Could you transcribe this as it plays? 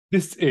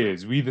This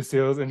is We the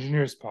Sales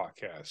Engineers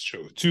Podcast,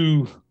 show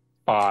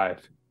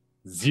 250.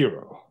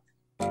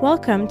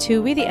 Welcome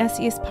to We the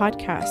SEs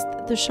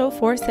Podcast, the show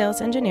for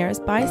sales engineers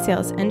by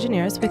sales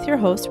engineers with your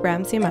host,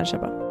 Ramsey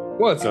Majaba.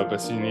 What's up,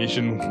 SE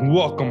Nation?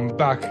 Welcome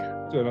back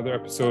to another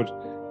episode.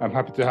 I'm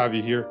happy to have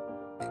you here,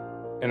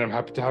 and I'm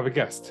happy to have a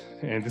guest.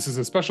 And this is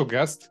a special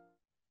guest.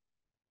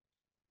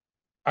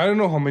 I don't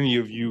know how many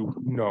of you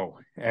know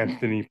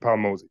Anthony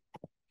Palmozzi.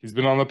 He's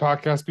been on the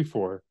podcast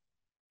before.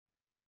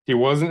 He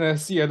was an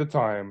SE at the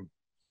time.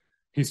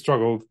 He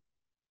struggled.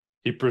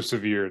 He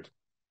persevered.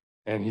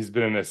 And he's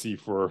been an SE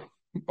for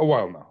a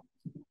while now,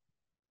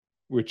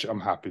 which I'm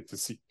happy to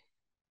see.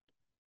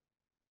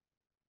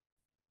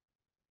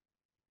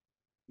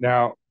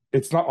 Now,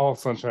 it's not all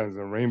sunshines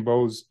and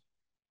rainbows.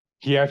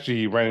 He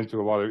actually ran into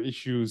a lot of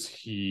issues.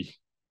 He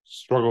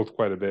struggled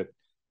quite a bit.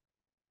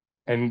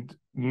 And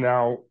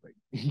now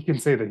he can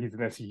say that he's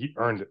an SE. He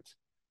earned it.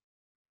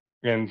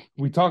 And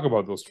we talk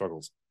about those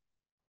struggles.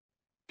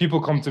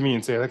 People come to me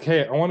and say, like,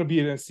 hey, I want to be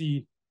an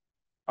SE.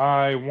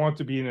 I want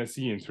to be an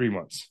SE in 3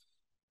 months.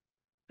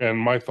 And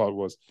my thought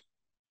was,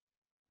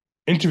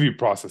 interview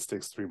process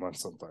takes 3 months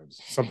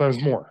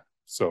sometimes more.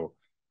 So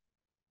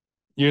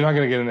you're not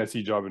going to get an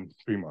SE job in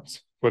 3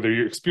 months, whether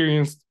you're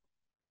experienced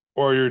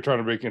or you're trying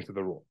to break into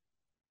the role.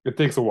 It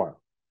takes a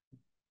while.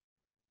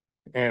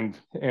 And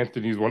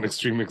Anthony's one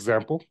extreme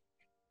example.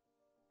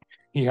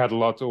 He had a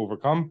lot to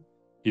overcome.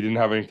 He didn't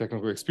have any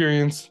technical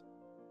experience.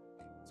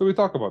 So we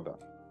talk about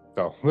that.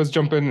 So let's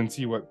jump in and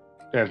see what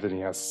Anthony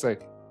has to say.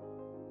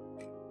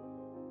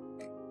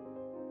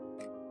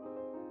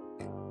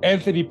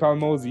 Anthony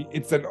Palmozzi,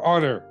 it's an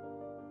honor.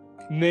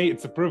 Nay,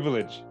 it's a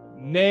privilege.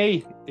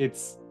 Nay,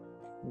 it's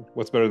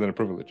what's better than a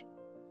privilege.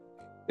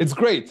 It's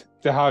great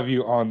to have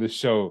you on the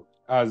show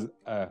as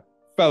a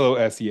fellow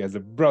SE, as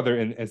a brother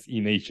in SE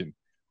Nation.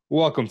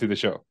 Welcome to the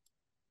show.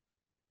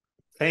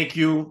 Thank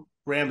you,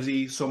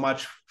 Ramsey, so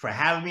much for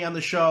having me on the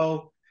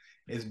show.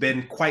 It's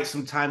been quite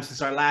some time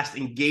since our last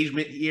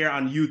engagement here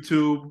on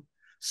YouTube.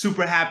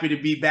 Super happy to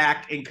be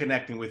back and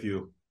connecting with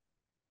you.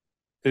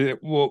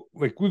 Well,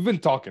 like we've been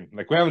talking,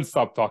 like we haven't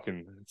stopped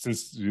talking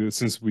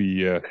since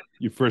we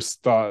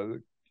first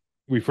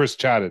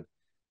chatted.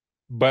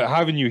 But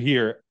having you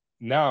here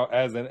now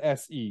as an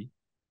SE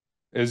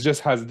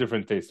just has a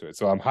different taste to it.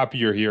 So I'm happy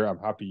you're here. I'm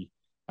happy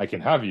I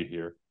can have you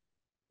here.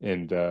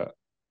 And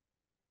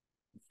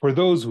for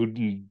those who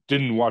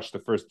didn't watch the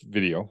first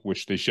video,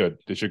 which they should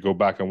go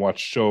back and watch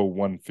show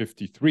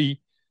 153,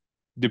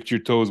 Dipped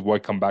Your Toes, Why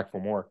Come Back for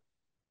More.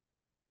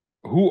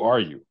 Who are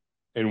you?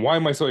 And why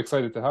am I so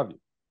excited to have you?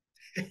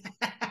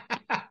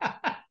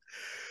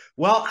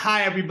 Well,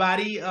 hi,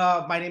 everybody.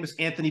 My name is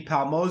Anthony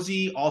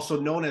Palmozzi, also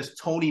known as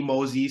Tony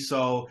Mosey.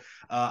 So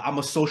I'm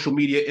a social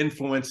media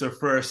influencer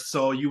first.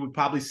 So you would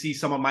probably see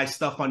some of my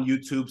stuff on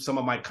YouTube, some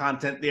of my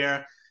content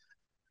there.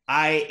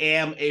 I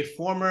am a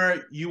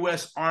former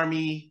U.S.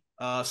 Army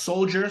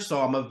soldier, so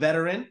I'm a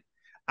veteran.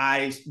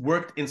 I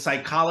worked in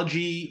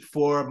psychology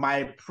for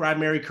my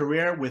primary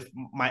career with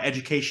my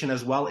education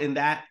as well in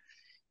that.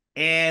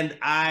 And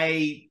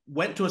I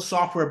went to a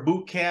software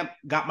boot camp,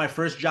 got my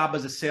first job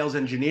as a sales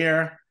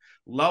engineer,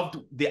 loved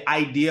the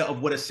idea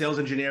of what a sales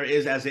engineer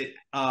is as it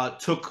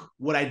took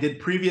what I did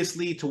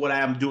previously to what I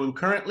am doing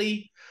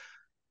currently.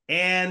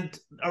 And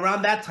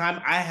around that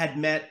time, I had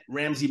met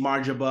Ramsey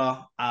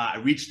Majaba. I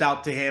reached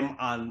out to him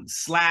on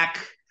Slack.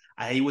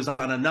 He was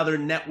on another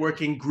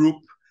networking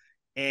group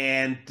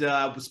and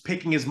was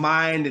picking his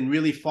mind and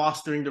really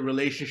fostering the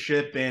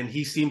relationship. And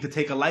he seemed to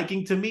take a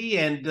liking to me.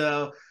 And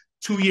 2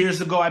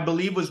 years ago, I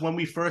believe, was when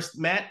we first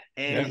met.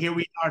 And Here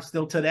we are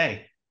still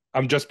today.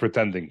 I'm just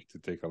pretending to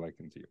take a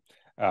liking to you.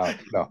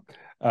 No,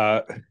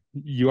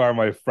 you are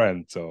my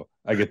friend. So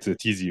I get to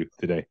tease you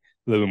today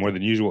a little bit more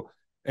than usual.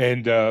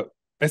 And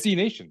SE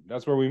Nation,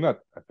 that's where we met,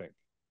 I think.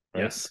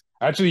 Right? Yes.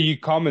 Actually, you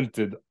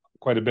commented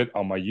quite a bit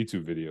on my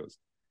YouTube videos.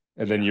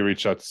 And then you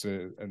reached out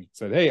and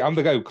said, hey, I'm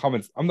the guy who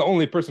comments. I'm the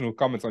only person who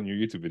comments on your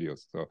YouTube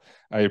videos. So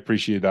I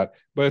appreciate that.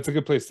 But it's a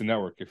good place to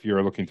network if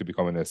you're looking to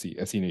become an SE.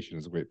 SE Nation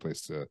is a great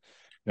place to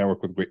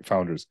network with great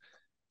founders.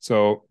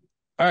 So,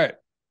 all right.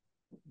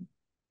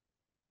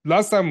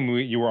 Last time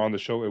you were on the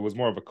show, it was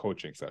more of a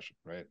coaching session,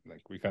 right?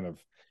 Like you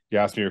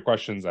asked me your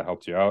questions. I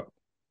helped you out.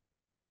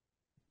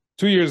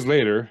 2 years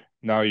later,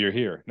 now you're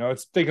here. Now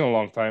it's taken a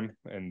long time,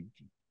 and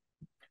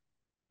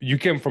you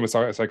came from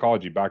a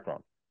psychology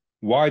background.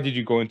 Why did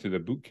you go into the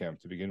boot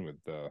camp to begin with,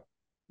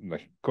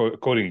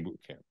 coding boot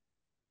camp?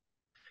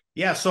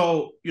 Yeah,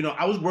 so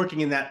I was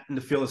working in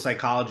the field of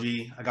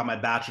psychology. I got my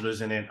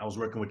bachelor's in it. I was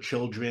working with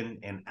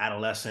children and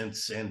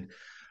adolescents, and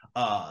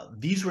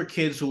these were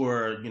kids who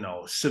were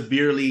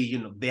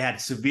severely, they had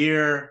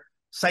severe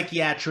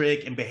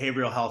psychiatric and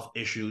behavioral health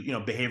issues,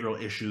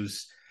 behavioral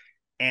issues.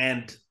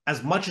 And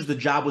as much as the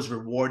job was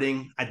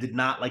rewarding, I did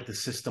not like the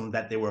system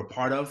that they were a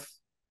part of.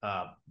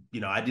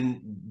 I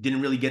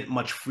didn't really get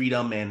much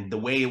freedom, and the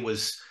way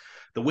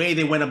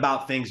they went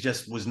about things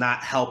just was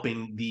not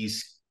helping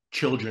these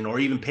children or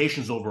even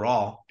patients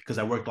overall, because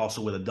I worked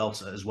also with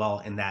adults as well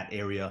in that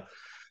area.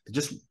 It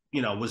just,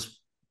 was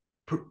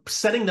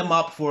setting them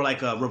up for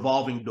like a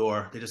revolving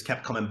door. They just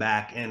kept coming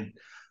back. And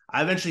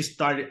I eventually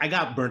I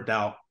got burnt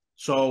out.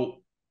 So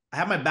I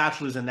had my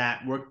bachelor's in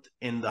that, worked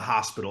in the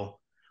hospital.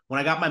 When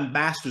I got my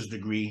master's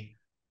degree,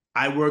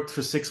 I worked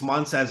for 6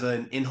 months as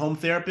an in-home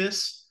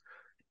therapist.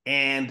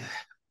 And,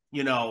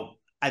 you know,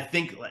 I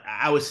think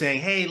I was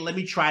saying, hey, let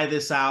me try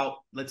this out.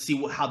 Let's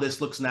see how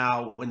this looks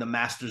now in the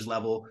master's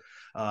level.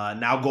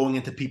 Now going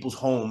into people's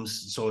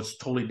homes. So it's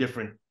a totally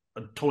different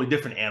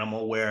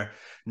animal where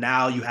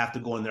now you have to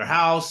go in their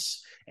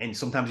house, and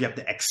sometimes you have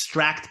to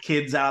extract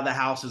kids out of the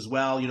house as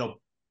well. You know,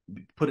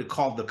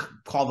 call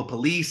the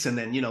police, and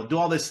then, you know, do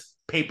all this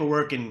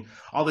paperwork and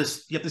all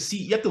this. You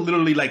have to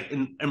literally like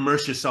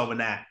immerse yourself in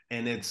that.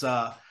 And it's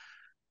that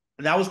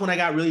was when I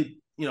got really,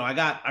 you know,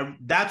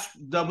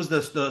 that was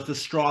the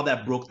straw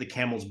that broke the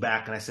camel's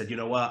back. And I said, you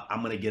know what,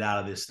 I'm gonna get out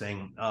of this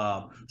thing.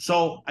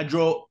 So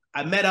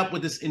I met up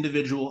with this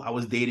individual. I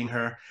was dating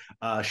her.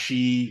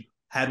 She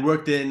had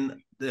worked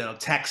in, you know,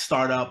 tech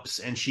startups,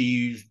 and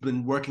she's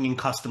been working in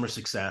customer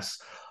success.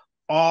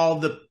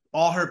 All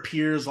her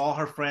peers, all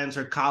her friends,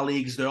 her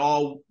colleagues, they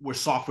all were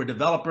software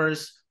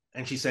developers.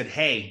 And she said,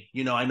 hey,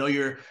 you know, I know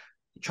you're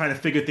trying to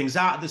figure things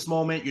out at this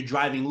moment. You're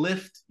driving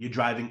Lyft, you're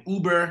driving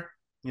Uber.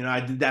 You know, I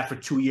did that for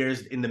 2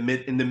 years in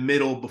the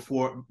middle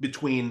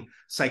between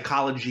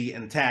psychology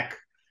and tech.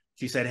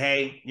 She said,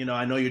 hey, you know,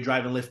 I know you're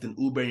driving Lyft and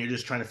Uber and you're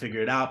just trying to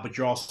figure it out, but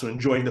you're also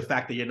enjoying the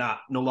fact that you're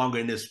no longer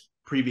in this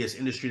previous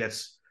industry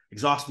that's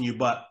exhausting you.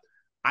 But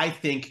I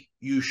think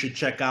you should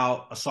check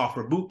out a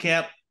software boot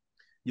camp.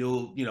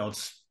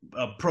 It's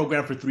a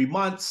program for 3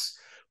 months.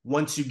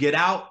 Once you get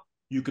out,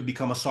 you could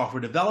become a software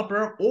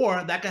developer,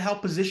 or that could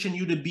help position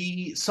you to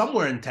be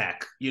somewhere in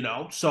tech, you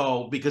know?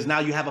 So, because now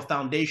you have a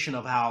foundation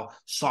of how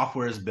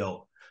software is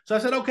built. So I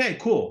said, okay,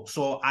 cool.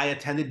 So I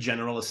attended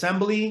General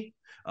Assembly.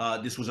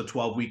 This was a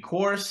 12-week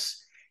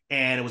course,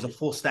 and it was a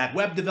full stack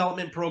web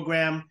development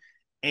program.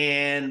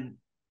 And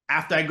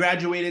after I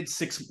graduated,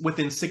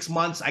 within 6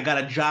 months, I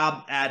got a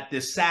job at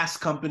this SaaS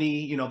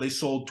company. You know, they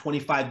sold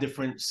 25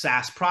 different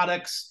SaaS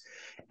products.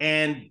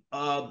 And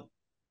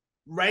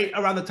right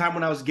around the time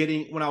when I was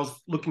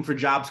looking for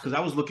jobs, because I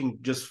was looking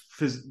just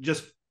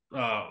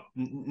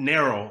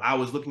narrow. I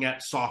was looking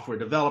at software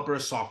developer,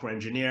 software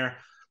engineer,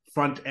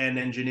 front end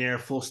engineer,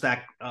 full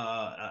stack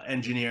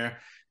engineer.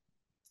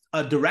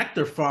 A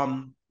director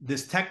from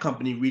this tech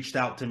company reached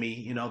out to me,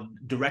 you know,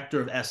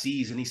 director of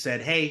SEs, and he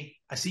said, hey,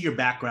 I see your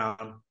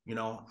background. You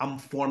know, I'm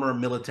former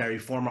military,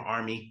 former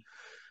Army.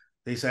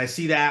 They said, I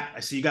see that. I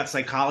see you got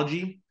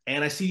psychology,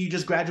 and I see you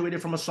just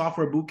graduated from a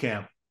software boot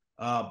camp.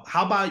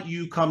 How about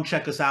you come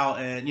check us out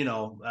and, you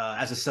know,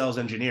 as a sales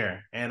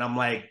engineer? And I'm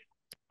like,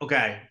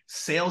 okay,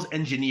 sales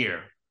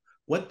engineer.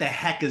 What the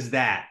heck is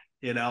that?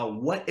 You know,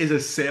 what is a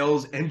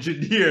sales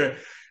engineer?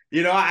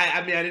 You know,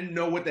 I mean, I didn't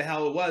know what the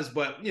hell it was,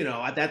 but, you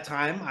know, at that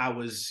time I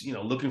was, you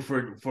know, looking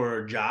for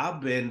a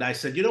job, and I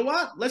said, you know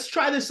what, let's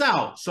try this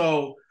out.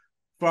 So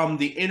from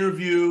the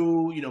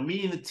interview, you know,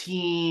 meeting the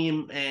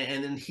team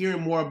and then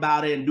hearing more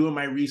about it and doing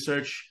my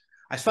research,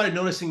 I started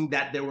noticing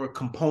that there were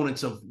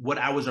components of what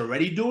I was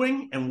already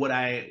doing and what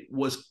I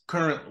was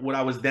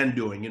then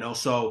doing, you know.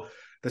 So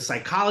the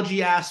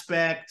psychology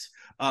aspect,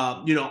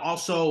 you know,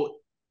 also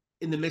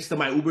in the midst of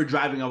my Uber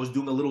driving, I was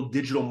doing a little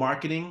digital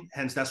marketing.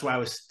 Hence, that's why I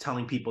was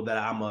telling people that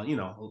I'm a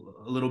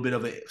little bit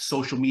of a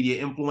social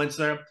media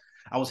influencer.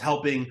 I was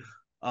helping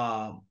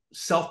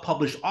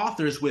self-published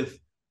authors with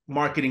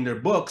marketing their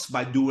books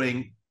by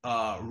doing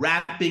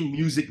rapping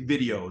music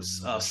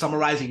videos,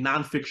 summarizing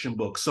nonfiction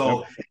books.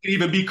 So it could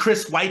even be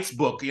Chris White's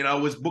book, you know,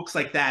 it was books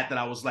like that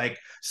I was like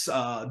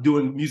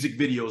doing music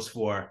videos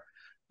for.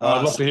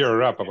 I'd love to hear a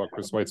rap about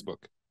Chris White's book.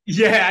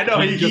 Yeah, I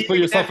know. You just put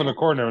yourself in a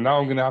corner, and now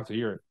I'm going to have to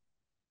hear it.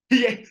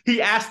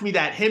 He asked me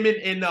that, him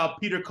and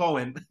Peter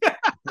Cohen.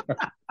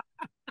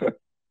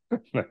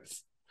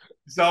 Nice.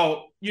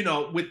 So, you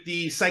know, with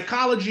the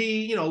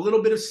psychology, you know, a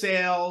little bit of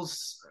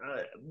sales,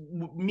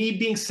 me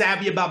being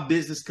savvy about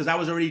business, because I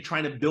was already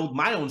trying to build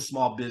my own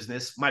small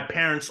business. My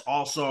parents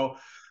also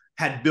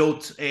had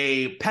built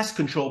a pest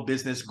control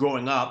business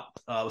growing up.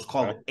 It was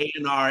called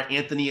A&R,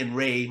 Anthony and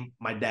Ray,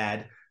 my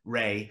dad,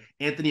 Ray,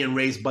 Anthony and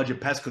Ray's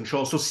Budget Pest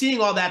Control. So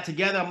seeing all that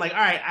together, I'm like, all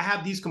right, I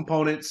have these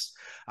components.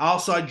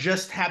 I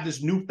just have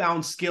this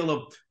newfound skill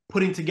of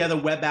putting together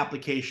web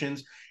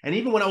applications. And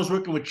even when I was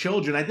working with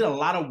children, I did a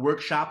lot of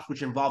workshops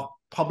which involved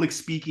public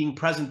speaking,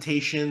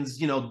 presentations,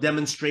 you know,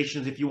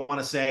 demonstrations, if you want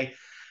to say.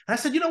 And I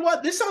said, you know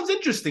what, this sounds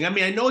interesting. I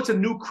mean, I know it's a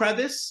new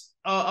crevice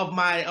of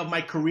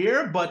my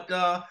career, but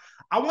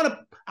I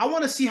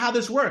want to see how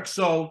this works.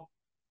 So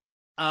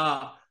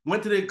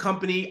went to the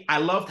company. I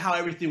loved how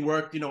everything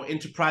worked, you know,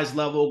 enterprise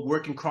level,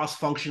 working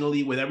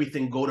cross-functionally with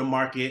everything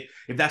go-to-market,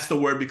 if that's the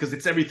word, because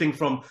it's everything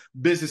from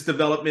business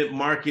development,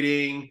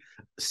 marketing,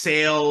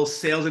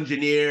 sales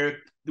engineer.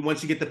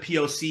 Once you get the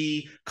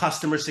POC,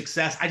 customer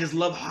success. I just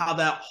love how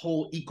that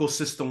whole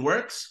ecosystem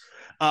works.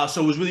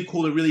 So it was really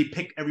cool to really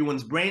pick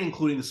everyone's brain,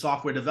 including the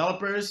software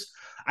developers.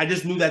 I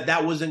just knew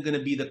that wasn't going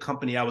to be the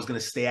company I was going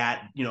to stay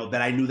at, you know,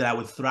 that I knew that I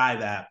would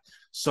thrive at.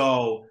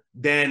 So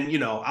then,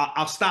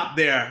 I'll stop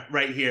there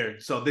right here.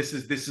 So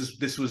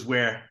this was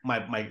where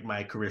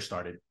my career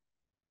started.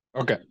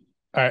 Okay.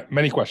 All right.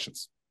 Many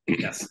questions.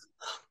 Yes.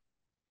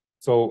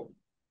 So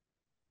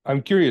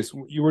I'm curious,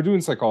 you were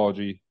doing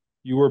psychology,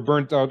 you were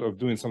burnt out of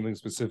doing something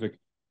specific.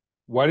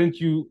 Why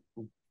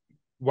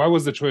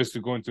was the choice to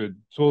go into a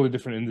totally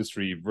different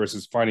industry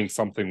versus finding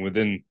something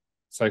within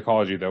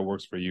psychology that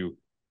works for you?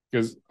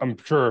 Because I'm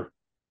sure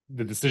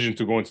the decision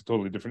to go into a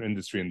totally different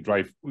industry and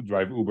drive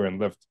Uber and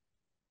Lyft,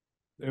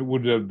 it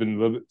would have been a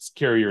little bit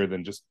scarier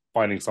than just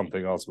finding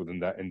something else within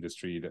that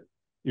industry that,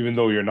 even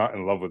though you're not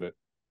in love with it,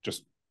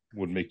 just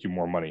would make you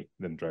more money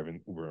than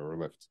driving Uber or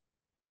Lyft.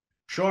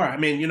 Sure. I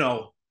mean,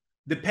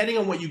 depending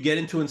on what you get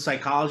into in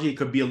psychology, it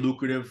could be a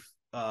lucrative,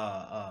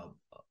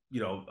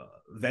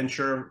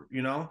 venture,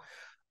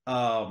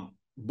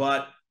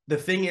 but the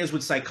thing is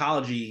with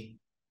psychology,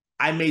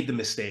 I made the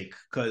mistake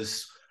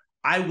because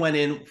I went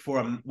in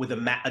with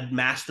a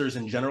master's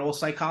in general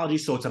psychology.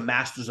 So it's a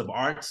master's of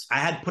arts. I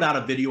had put out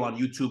a video on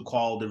YouTube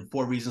called "The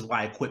 4 Reasons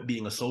Why I Quit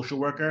Being a Social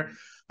Worker."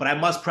 But I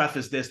must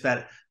preface this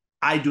that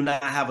I do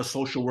not have a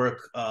social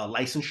work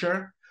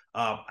licensure.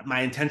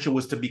 My intention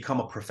was to become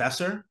a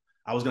professor.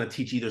 I was going to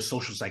teach either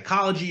social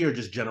psychology or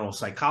just general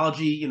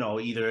psychology,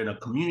 either in a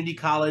community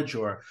college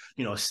or,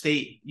 a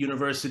state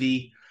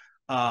university.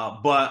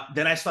 But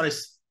then I started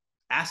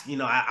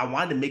asking, I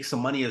wanted to make some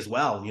money as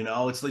well.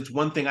 It's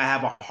one thing, I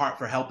have a heart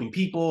for helping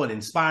people and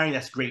inspiring.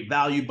 That's great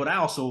value. But I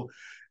also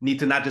need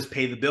to not just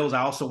pay the bills.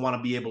 I also want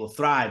to be able to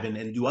thrive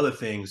and do other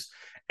things.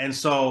 And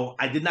so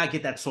I did not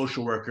get that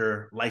social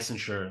worker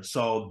licensure.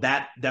 So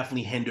that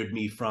definitely hindered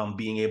me from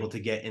being able to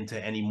get into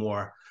any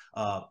more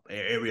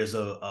areas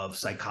of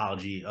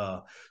psychology.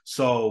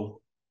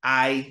 So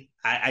I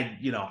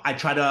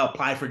try to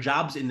apply for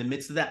jobs in the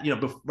midst of that,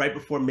 right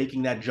before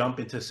making that jump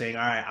into saying,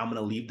 all right, I'm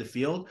going to leave the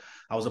field.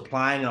 I was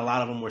applying and a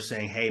lot of them were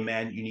saying, hey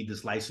man, you need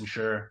this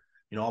licensure.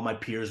 All my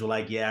peers were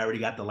like, yeah, I already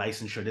got the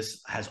licensure.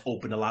 This has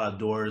opened a lot of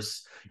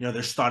doors.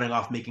 They're starting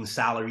off making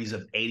salaries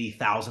of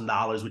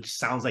 $80,000, which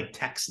sounds like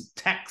tech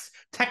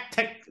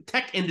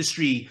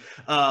industry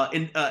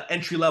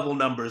entry level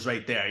numbers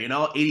right there.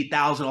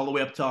 80,000 all the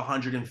way up to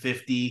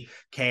 150K,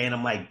 and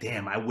I'm like,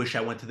 damn, I wish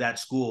I went to that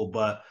school,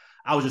 but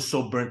I was just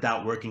so burnt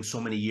out working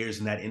so many years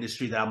in that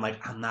industry that I'm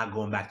like, I'm not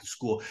going back to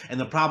school. And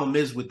the problem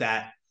is with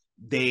that,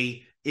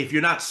 if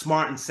you're not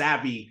smart and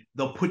savvy,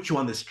 they'll put you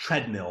on this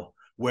treadmill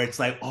where it's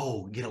like,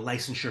 oh, get a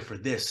licensure for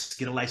this,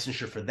 get a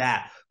licensure for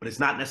that. But it's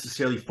not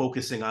necessarily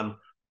focusing on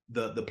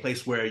the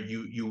place where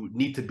you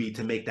need to be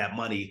to make that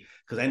money.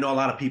 Because I know a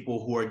lot of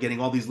people who are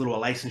getting all these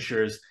little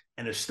licensures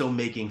and they're still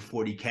making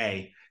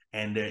 40K.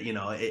 And,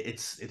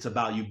 it's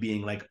about you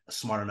being like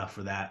smart enough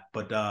for that.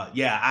 But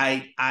yeah,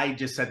 I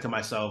just said to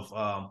myself,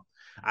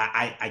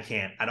 I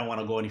can't, I don't want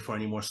to go for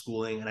any more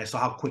schooling. And I saw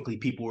how quickly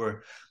people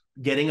were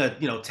getting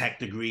a, tech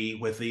degree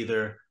with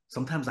either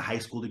sometimes a high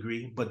school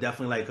degree, but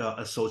definitely like a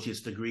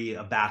associate's degree,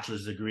 a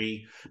bachelor's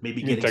degree,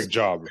 maybe getting tech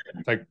job,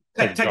 tech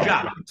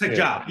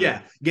job.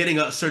 Yeah. Getting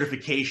a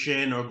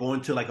certification or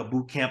going to like a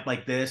boot camp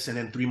like this. And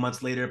then 3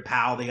 months later,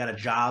 pow, they got a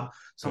job.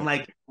 So I'm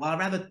like, well, I'd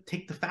rather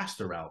take the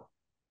faster route.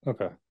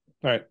 Okay.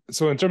 All right.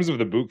 So in terms of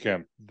the boot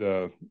camp,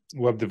 the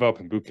web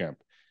development boot camp,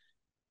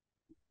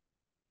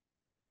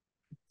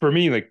 for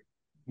me, like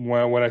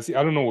when I see,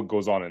 I don't know what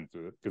goes on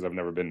into it because I've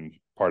never been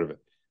part of it.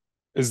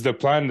 Is the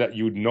plan that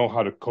you would know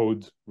how to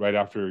code right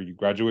after you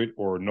graduate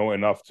or know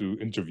enough to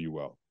interview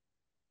well?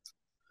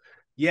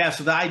 Yeah.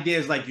 So the idea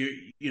is like,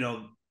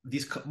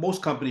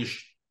 most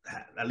companies,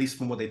 at least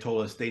from what they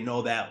told us, they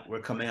know that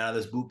we're coming out of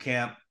this boot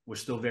camp. We're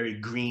still very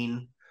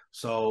green.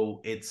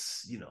 So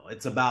it's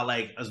about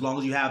like, as long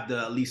as you have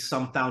at least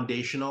some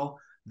foundational,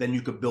 then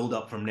you could build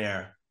up from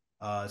there.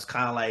 It's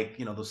kind of like,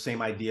 the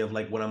same idea of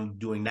like what I'm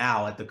doing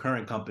now at the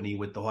current company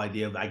with the whole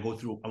idea of I went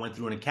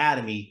through an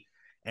academy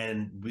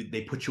and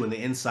they put you in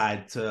the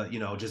inside to,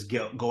 just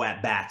go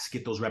at bats,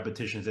 get those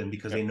repetitions in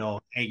because they know,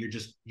 hey, you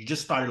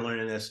just started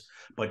learning this,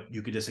 but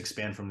you could just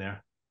expand from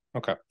there.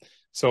 Okay.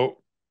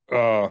 So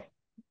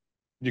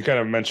you kind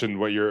of mentioned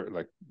what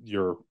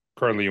you're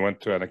currently, you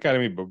went to an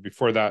academy, but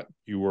before that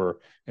you were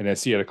an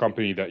SE at a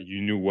company that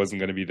you knew wasn't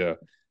going to be the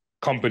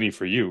company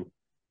for you.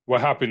 What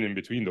happened in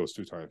between those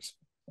two times?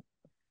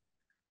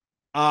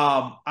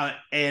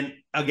 And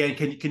again,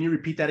 can you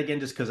repeat that again?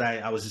 Just because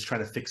I was just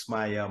trying to fix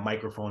my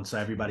microphone so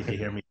everybody can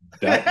hear me.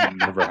 That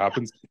never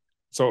happens.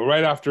 So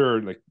right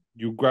after like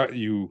you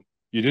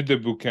did the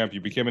boot camp,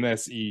 you became an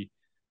SE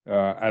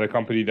at a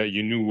company that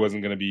you knew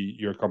wasn't going to be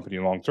your company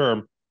long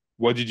term.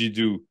 What did you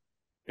do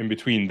in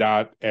between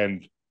that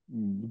and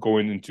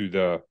going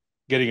into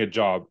getting a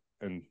job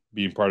and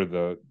being part of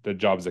the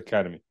Jobs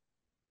Academy?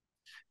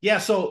 Yeah,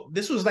 so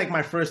this was like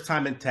my first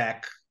time in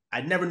tech.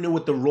 I never knew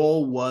what the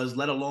role was,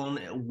 let alone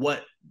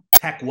what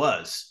tech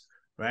was,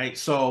 right?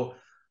 So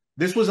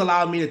this was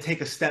allowing me to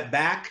take a step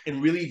back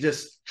and really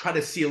just try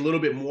to see a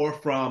little bit more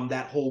from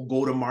that whole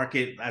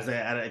go-to-market.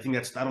 I think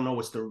that's, I don't know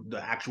what's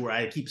the actual word.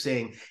 I keep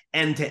saying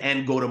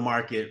end-to-end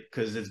go-to-market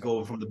because it's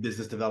going from the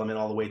business development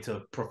all the way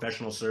to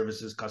professional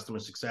services, customer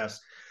success.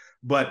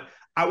 But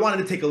I wanted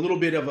to take a little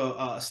bit of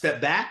a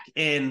step back.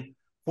 And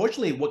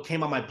fortunately, what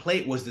came on my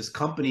plate was this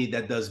company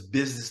that does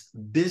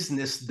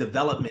business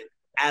development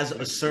as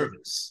a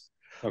service.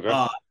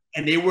 Okay.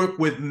 And they work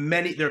with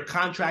many, they're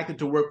contracted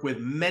to work with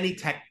many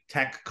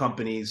tech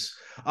companies,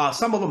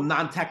 some of them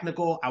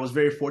non-technical. I was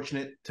very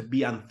fortunate to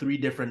be on 3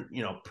 different,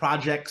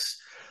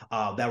 projects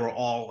that were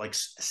all like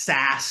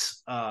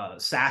SaaS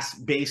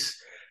based,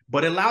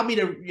 but it allowed me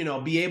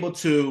to, be able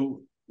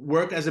to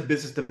work as a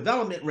business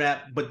development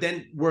rep, but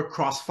then work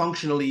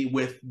cross-functionally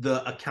with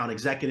the account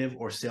executive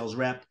or sales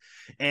rep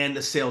and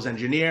the sales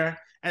engineer.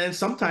 And then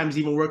sometimes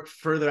even work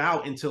further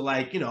out into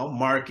like,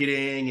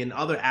 marketing and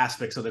other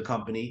aspects of the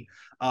company.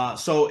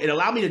 So it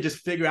allowed me to just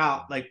figure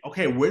out like,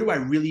 okay,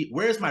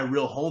 where's my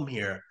real home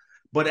here?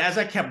 But as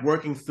I kept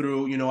working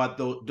through, at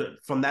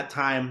from that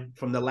time,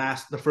 from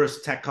the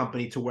first tech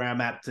company to where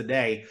I'm at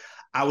today,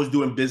 I was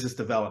doing business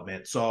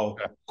development. So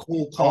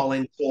cold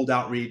calling, cold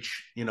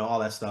outreach, all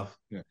that stuff.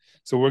 Yeah.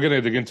 So we're going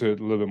to dig into it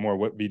a little bit more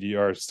what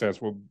BDR stands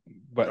for.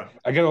 But sure.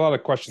 I get a lot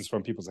of questions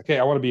from people. It's like, hey,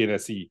 I want to be an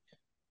SE.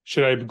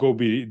 Should I go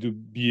be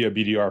a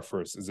BDR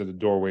first? Is it a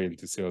doorway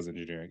into sales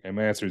engineering? And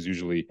my answer is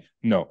usually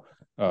no.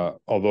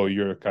 Although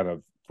you're kind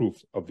of proof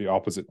of the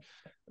opposite.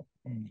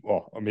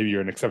 Well, or maybe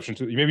you're an exception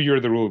to, maybe you're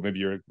the rule, maybe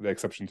you're the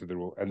exception to the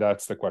rule. And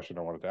that's the question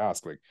I wanted to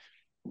ask. Like,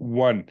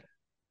 one,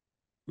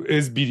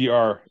 is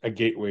BDR a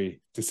gateway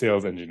to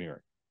sales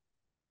engineering?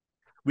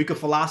 We could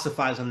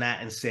philosophize on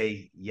that and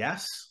say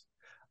yes.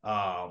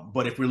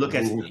 But if we look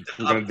at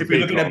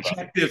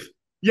objective,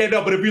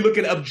 but if we look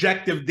at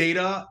objective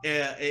data,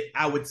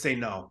 I would say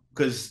no,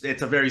 because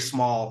it's a very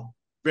small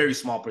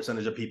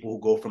percentage of people who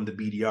go from the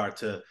BDR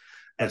to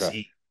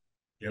SE.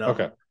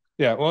 Okay.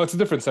 Yeah. Well, it's a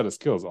different set of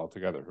skills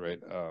altogether, right?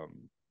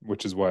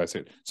 Which is why I say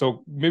it.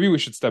 So maybe we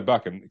should step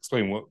back and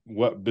explain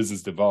what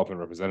business development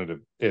representative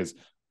is,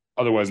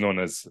 otherwise known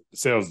as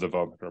sales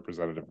development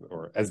representative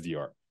or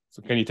SDR.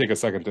 So can you take a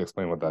second to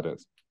explain what that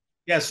is?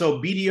 Yeah,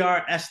 so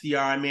BDR,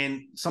 SDR, I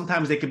mean,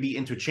 sometimes they could be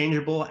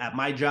interchangeable. At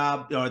my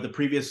job or the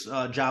previous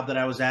job that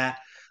I was at,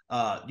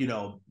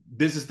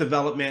 business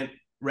development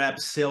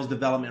reps, sales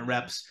development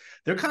reps,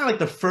 they're kind of like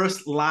the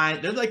first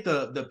line. They're like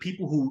the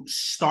people who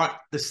start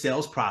the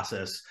sales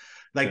process.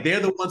 Like they're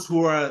the ones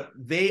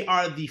they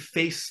are the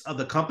face of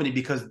the company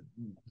because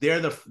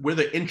we're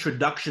the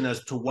introduction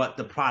as to what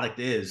the product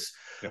is.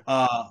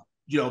 Yeah.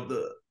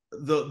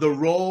 The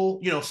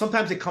role,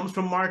 sometimes it comes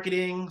from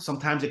marketing,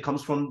 sometimes it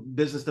comes from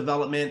business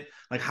development,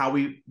 like how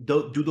we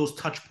do those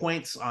touch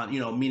points on,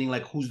 meaning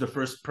like who's the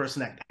first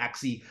person that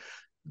actually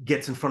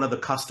gets in front of the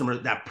customer,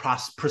 that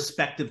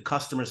prospective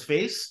customer's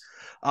face.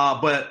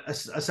 But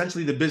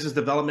essentially the business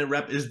development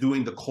rep is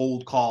doing the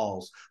cold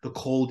calls, the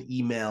cold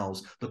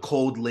emails, the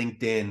cold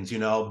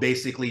LinkedIns,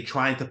 basically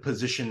trying to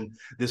position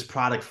this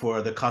product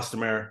for the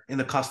customer in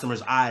the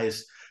customer's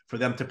eyes for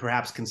them to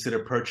perhaps consider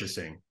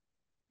purchasing.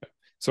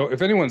 So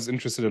if anyone's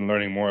interested in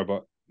learning more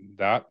about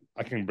that,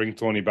 I can bring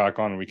Tony back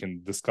on and we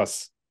can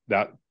discuss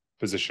that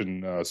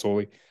position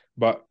solely.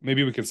 But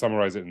maybe we can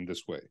summarize it in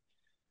this way.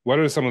 What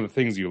are some of the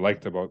things you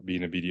liked about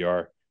being a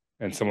BDR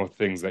and some of the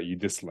things that you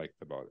disliked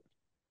about it?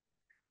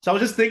 So I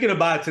was just thinking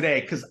about it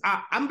today because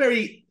I'm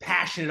very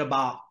passionate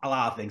about a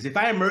lot of things. If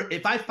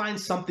I find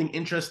something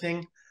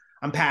interesting,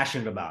 I'm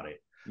passionate about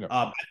it. Yeah.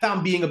 I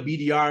found being a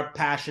BDR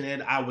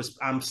passionate.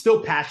 I'm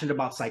still passionate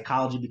about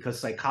psychology because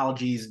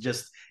psychology is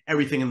just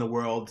everything in the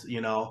world,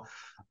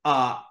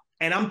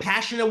 and I'm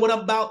passionate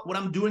about what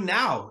I'm doing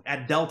now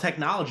at Dell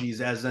Technologies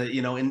as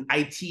in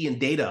IT and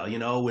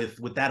data,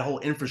 with that whole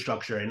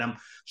infrastructure. And I'm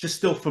just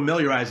still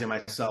familiarizing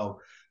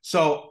myself.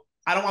 So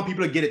I don't want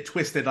people to get it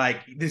twisted.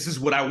 Like this is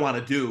what I want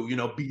to do,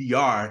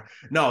 BDR.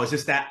 No, it's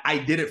just that I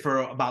did it for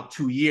about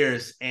 2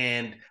 years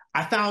and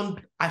I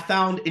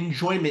found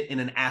enjoyment in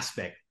an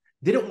aspect.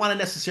 Didn't want to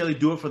necessarily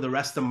do it for the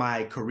rest of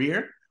my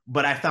career,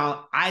 but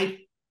I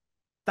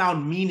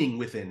found meaning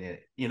within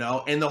it,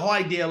 and the whole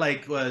idea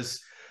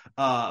was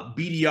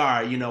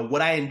BDR,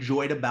 what I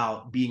enjoyed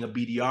about being a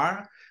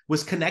BDR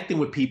was connecting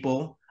with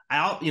people.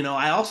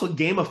 I also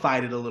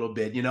gamified it a little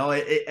bit,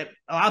 a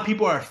lot of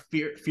people are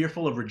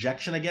fearful of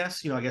rejection, I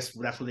guess, I guess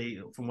that's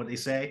from what they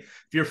say,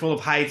 fearful of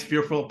heights,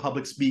 fearful of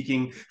public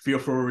speaking,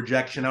 fearful of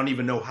rejection. I don't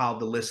even know how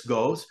the list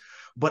goes,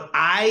 but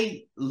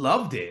I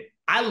loved it.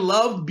 I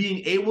loved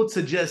being able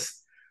to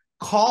just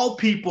call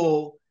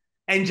people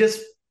and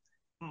just,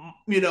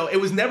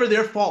 it was never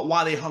their fault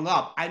why they hung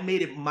up. I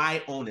made it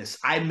my onus.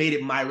 I made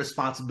it my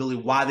responsibility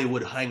why they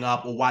would hang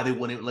up or why they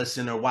wouldn't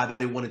listen or why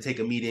they wouldn't take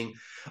a meeting.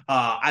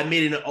 I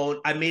made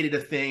it a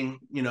thing,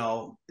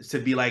 to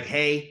be like,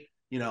 hey,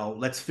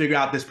 let's figure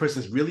out this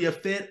person's really a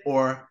fit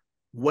or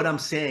what I'm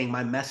saying,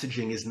 my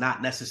messaging is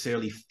not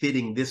necessarily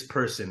fitting this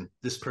person,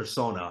 this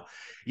persona.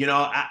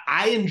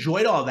 I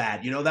enjoyed all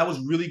that. That was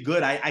really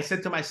good. I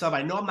said to myself,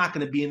 I know I'm not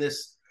going to be in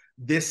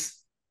this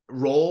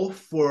role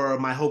for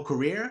my whole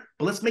career,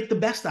 but let's make the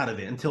best out of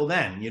it until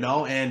then,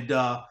 and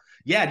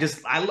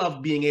I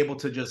love being able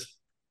to just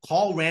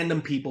call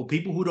random people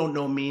who don't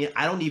know me,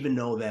 I don't even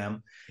know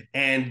them,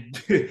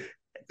 and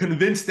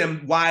convince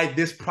them why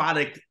this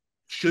product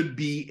should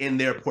be in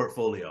their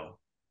portfolio.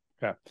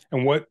 Yeah.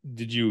 And what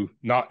did you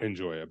not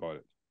enjoy about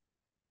it?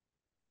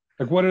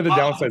 Like, what are the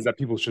downsides that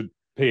people should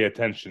pay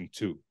attention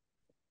to?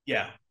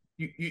 Yeah.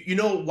 You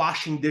know,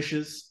 washing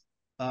dishes,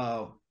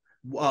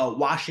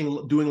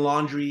 washing, doing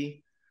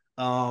laundry,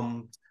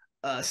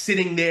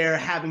 sitting there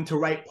having to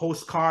write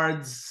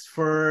postcards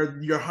for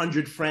your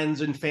 100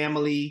 friends and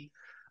family,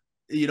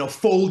 you know,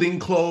 folding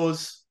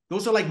clothes.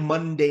 Those are like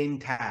mundane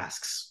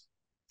tasks.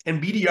 And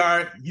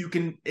BDR,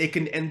 it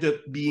can end up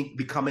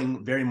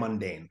becoming very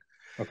mundane.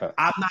 Okay.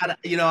 I'm not,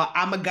 you know,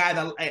 I'm a guy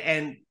that,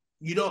 and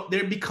you know,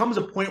 there becomes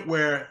a point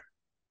where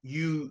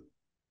it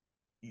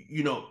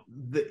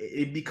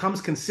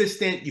becomes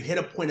consistent. You hit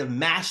a point of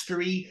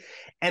mastery,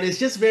 and it's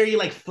just very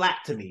like flat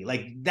to me.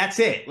 Like that's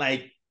it.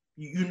 Like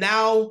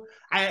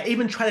I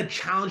even try to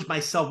challenge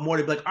myself more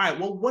to be like, all right,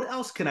 well, what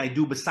else can I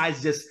do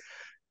besides just,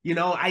 you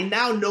know, I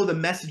now know the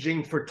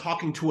messaging for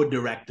talking to a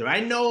director. I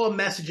know a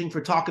messaging for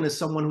talking to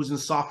someone who's in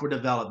software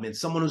development,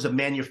 someone who's a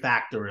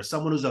manufacturer,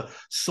 someone who's a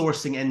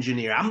sourcing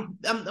engineer. I'm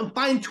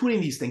fine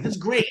tuning these things. It's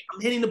great. I'm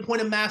hitting the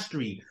point of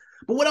mastery.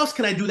 But what else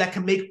can I do that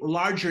can make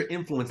larger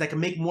influence, that can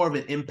make more of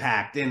an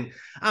impact? And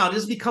I don't know,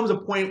 this becomes a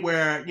point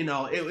where, you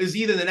know, it was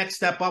either the next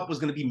step up was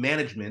going to be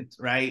management,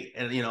 right?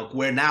 And, you know,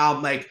 where now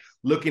I'm like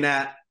looking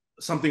at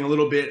something a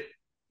little bit,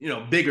 you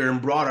know, bigger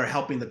and broader,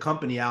 helping the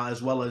company out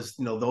as well as,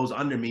 you know, those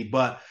under me.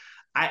 But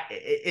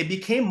it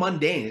became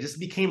mundane. It just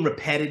became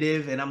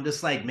repetitive. And I'm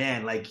just like,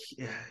 man, like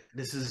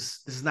this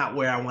is not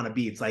where I want to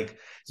be. It's like,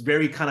 it's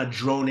very kind of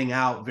droning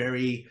out,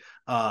 very,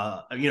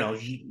 you know,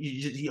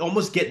 you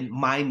almost get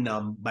mind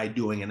numb by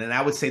doing it. And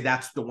I would say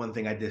that's the one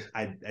thing I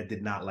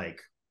did not like.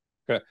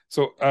 Okay.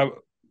 So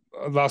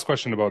last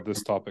question about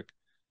this topic.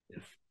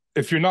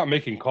 If you're not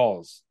making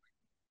calls,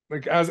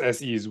 like as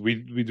SEs, we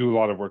do a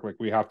lot of work. Like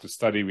we have to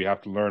study, we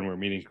have to learn, we're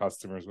meeting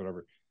customers,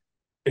 whatever.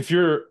 If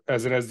you're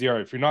as an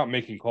SDR, if you're not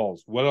making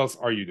calls, what else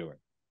are you doing?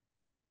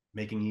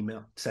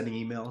 Sending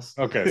emails.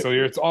 Okay. So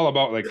it's all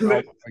about like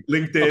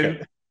LinkedIn.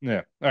 Okay.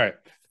 Yeah. All right.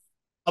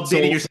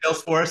 Updating your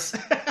Salesforce.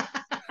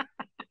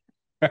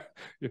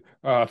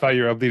 I thought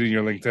you were updating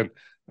your LinkedIn.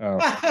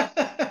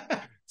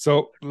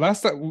 So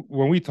last time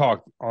when we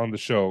talked on the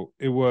show,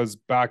 it was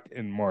back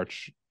in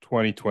March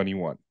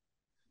 2021.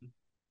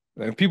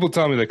 And people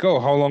tell me like, oh,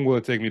 how long will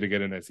it take me to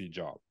get an SE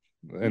job?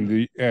 And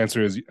the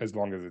answer is as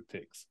long as it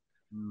takes,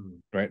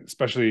 right?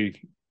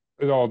 Especially,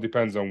 it all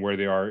depends on where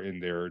they are in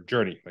their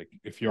journey. Like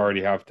if you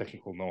already have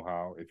technical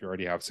know-how, if you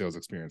already have sales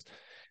experience.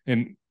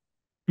 And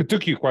it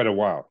took you quite a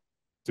while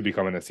to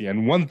become an SE.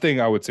 And one thing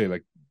I would say,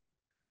 like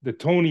the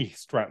Tony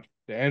strength,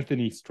 the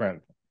Anthony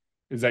strength,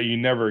 is that you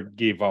never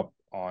gave up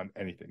on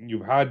anything.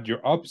 You've had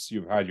your ups,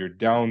 you've had your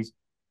downs.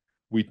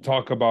 We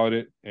talk about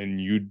it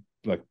and you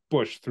like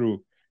push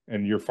through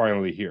and you're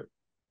finally here.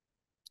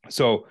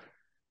 So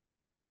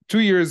 2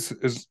 years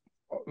is,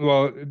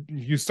 well,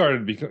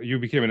 you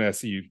became an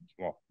SE.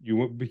 Well,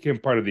 you became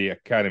part of the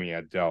academy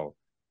at Dell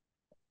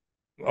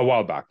a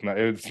while back.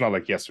 It's not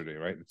like yesterday,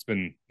 right? It's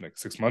been like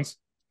 6 months.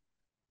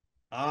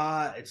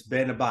 It's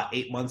been about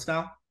 8 months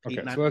now.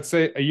 Okay, so let's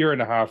say a year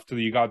and a half till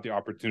you got the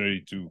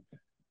opportunity to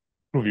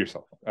prove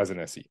yourself as an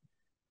SE.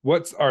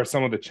 What are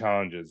some of the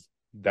challenges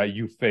that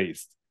you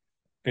faced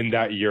in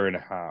that year and a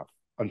half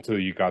until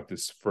you got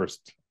this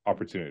first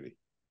opportunity?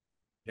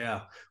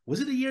 Yeah.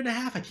 Was it a year and a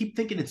half? I keep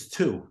thinking it's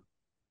 2.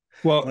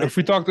 Well, if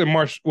we talked in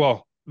March,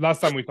 well,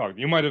 last time we talked,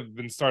 you might have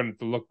been starting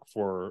to look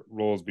for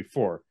roles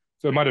before.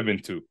 So it might have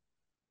been 2,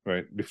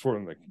 right? Before,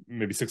 like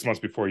maybe 6 months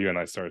before you and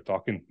I started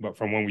talking. But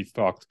from when we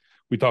talked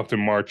in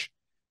March,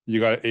 you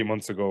got it 8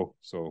 months ago.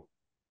 So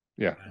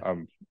yeah,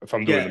 if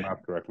I'm doing the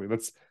math correctly,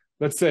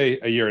 let's say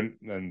a year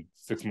and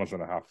 6 months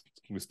and a half.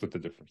 We split the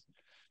difference.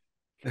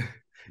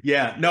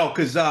 Yeah, no,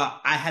 because I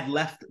had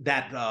left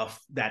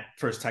that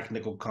first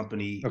technical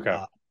company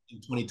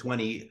in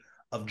 2020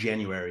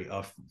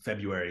 of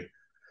February.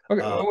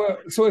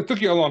 Okay, so it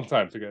took you a long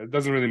time to get. It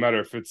doesn't really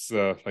matter if it's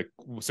like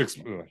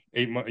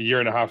 8 months, a year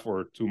and a half,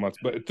 or 2 months,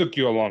 but it took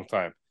you a long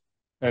time.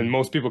 And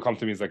most people come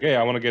to me, it's like, hey,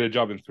 I want to get a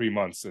job in 3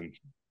 months, and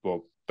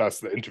well, that's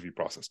the interview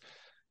process,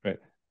 right?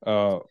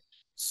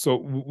 So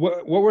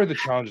what were the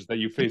challenges that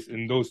you faced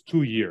in those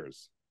 2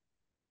 years,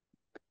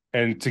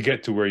 and to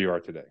get to where you are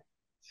today?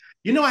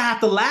 You know, I have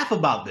to laugh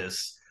about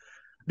this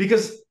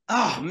because,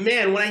 oh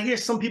man, when I hear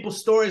some people's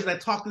stories and I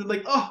talk to them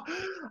like, oh,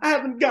 I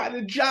haven't gotten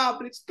a job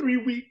and it's 3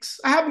 weeks.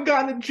 I haven't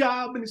gotten a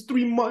job and it's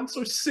 3 months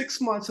or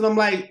 6 months. And I'm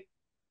like, it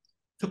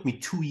took me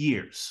 2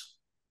 years.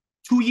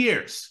 2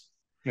 years.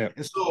 Yeah.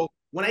 And so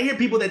when I hear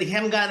people that they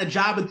haven't gotten a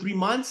job in 3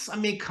 months, I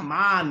mean, come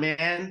on,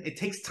 man. It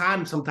takes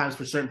time sometimes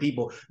for certain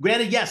people.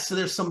 Granted, yes, so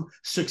there's some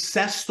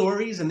success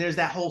stories and there's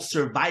that whole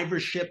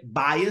survivorship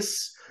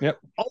bias. Yep.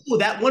 Oh,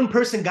 that one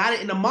person got it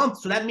in a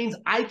month, so that means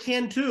I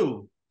can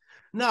too.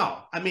 No,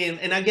 I mean,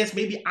 and I guess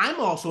maybe I'm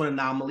also an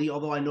anomaly,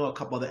 although I know a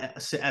couple of the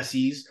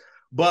SEs,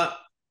 but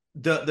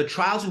the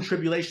trials and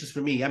tribulations for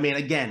me, I mean,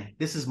 again,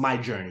 this is my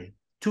journey.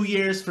 2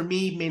 years for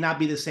me may not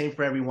be the same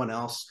for everyone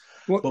else.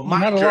 Well, but you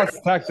had a lot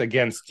stacked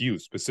against you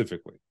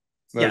specifically.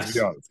 Let's be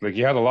honest. Like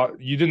you had a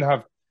lot. You did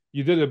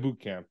a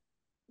boot camp.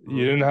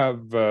 You didn't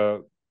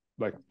have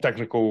like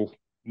technical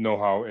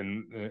know-how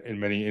in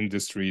many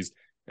industries,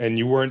 and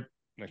you were an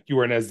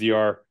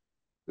SDR.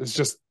 It's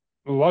just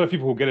a lot of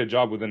people who get a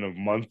job within a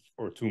month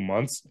or 2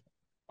 months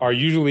are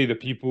usually the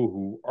people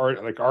who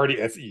are like already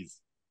SEs,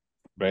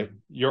 right?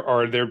 They're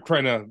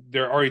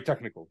already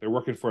technical. They're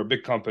working for a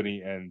big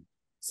company and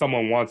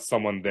someone wants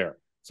someone there.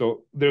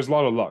 So there's a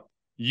lot of luck.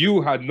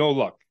 You had no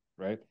luck,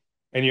 right?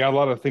 And you had a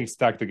lot of things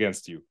stacked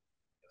against you.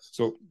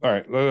 So, all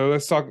right,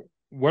 let's talk.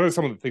 What are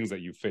some of the things that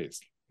you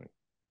faced?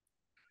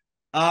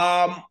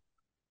 The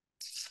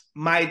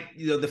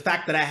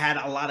fact that I had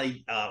a lot of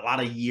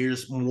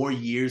more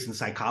years in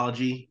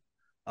psychology.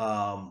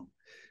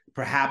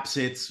 Perhaps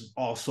it's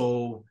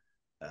also,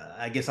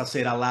 I guess I'll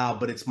say it out loud,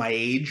 but it's my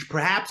age.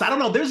 Perhaps, I don't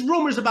know. There's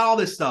rumors about all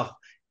this stuff.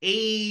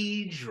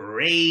 Age,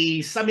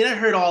 race. I mean, I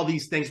heard all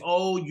these things.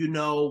 Oh,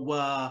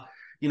 yeah,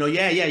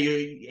 your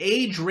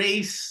age,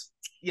 race.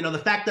 The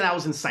fact that I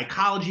was in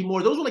psychology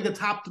more. Those were like the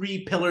top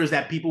 3 pillars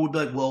that people would be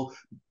like, well,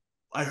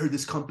 I heard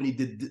this company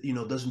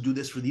doesn't do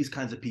this for these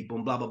kinds of people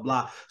and blah, blah,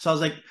 blah. So I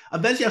was like,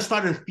 eventually I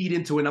started to feed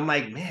into it. And I'm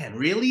like, man,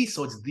 really?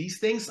 So it's these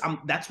things?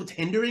 That's what's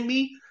hindering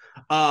me.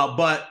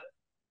 But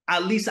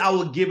at least I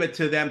will give it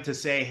to them to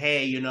say,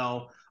 hey,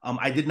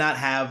 I did not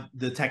have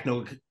the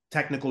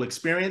technical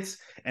experience,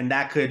 and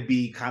that could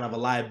be kind of a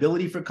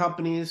liability for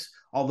companies.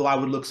 Although I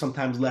would look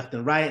sometimes left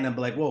and right and I'd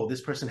be like, whoa,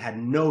 this person had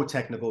no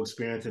technical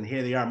experience and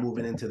here they are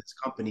moving into this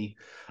company.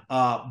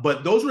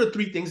 But those were the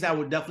 3 things that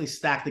were definitely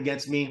stacked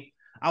against me.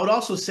 I would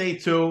also say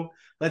too,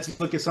 let's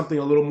look at something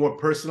a little more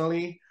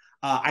personally.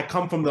 I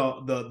come from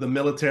the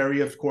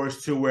military, of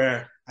course, too,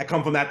 where I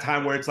come from that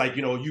time where it's like,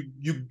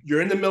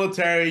 you're in the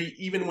military,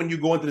 even when you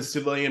go into the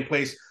civilian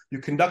place, you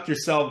conduct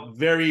yourself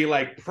very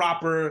like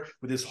proper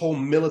with this whole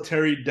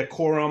military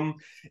decorum.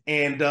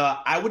 And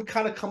I would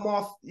kind of come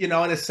off, in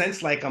a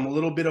sense, like I'm a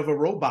little bit of a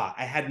robot.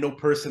 I had no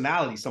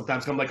personality.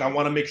 Sometimes I'm like, I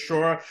want to make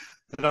sure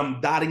that I'm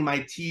dotting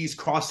my T's,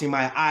 crossing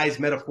my I's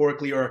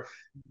metaphorically, or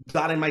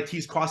dotting my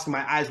T's, crossing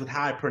my I's with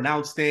how I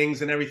pronounce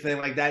things and everything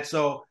like that.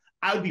 So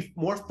I would be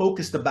more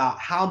focused about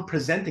how I'm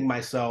presenting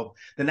myself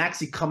than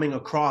actually coming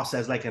across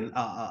as like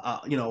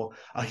a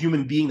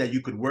human being that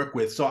you could work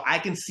with. So I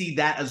can see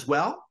that as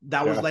well.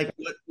 That was like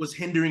what was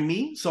hindering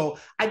me. So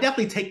I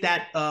definitely take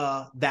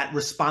that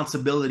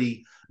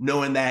responsibility,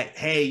 knowing that,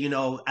 hey,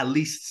 at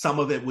least some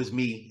of it was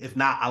me, if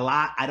not a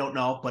lot. I don't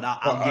know, but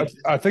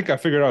I think I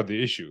figured out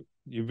the issue.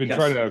 You've been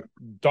trying to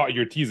dot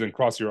your T's and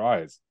cross your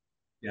I's.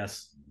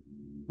 Yes.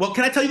 Well,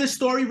 can I tell you this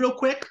story real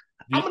quick?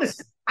 I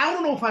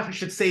don't know if I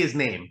should say his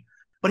name,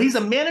 but he's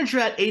a manager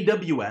at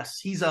AWS.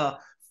 He's a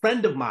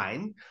friend of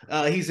mine.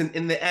 He's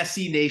in the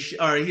SE Nation,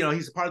 or,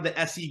 he's part of the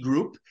SE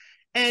group.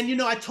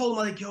 And, I told him,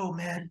 I'm like, yo,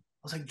 man, I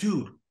was like,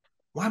 dude,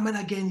 why am I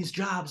not getting these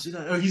jobs?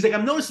 Or he's like,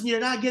 I'm noticing you're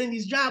not getting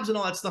these jobs and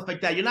all that stuff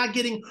like that. You're not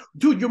getting,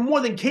 dude, you're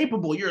more than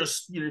capable. You're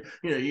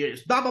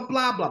blah, blah,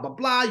 blah, blah, blah,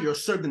 blah. You're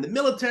served in the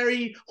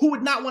military. Who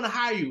would not want to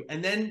hire you?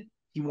 And then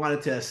he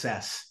wanted to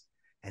assess.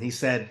 And he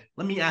said,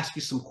 let me ask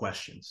you some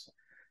questions.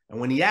 And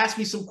when he asked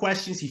me some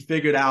questions, he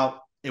figured out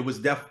it was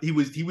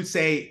he would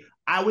say,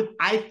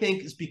 I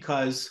think it's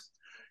because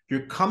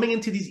you're coming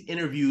into these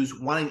interviews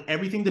wanting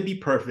everything to be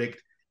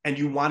perfect and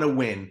you want to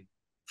win.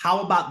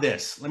 How about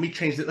this?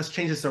 Let's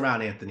change this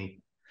around,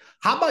 Anthony.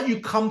 How about you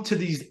come to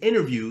these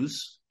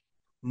interviews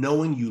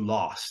knowing you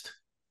lost?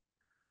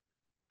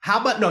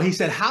 How about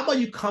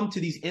you come to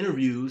these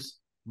interviews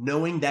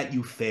knowing that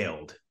you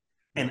failed?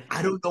 And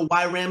I don't know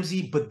why,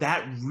 Ramsey, but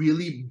that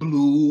really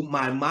blew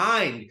my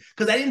mind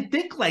because I didn't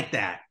think like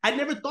that. I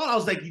never thought. I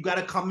was like, you got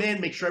to come in,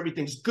 make sure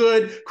everything's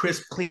good,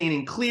 crisp, clean,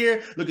 and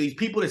clear. Look at these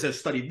people that said,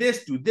 study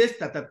this, do this,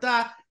 da, da,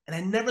 da. And I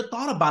never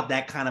thought about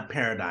that kind of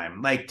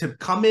paradigm, like to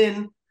come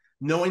in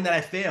knowing that I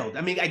failed.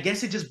 I mean, I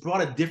guess it just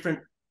brought a different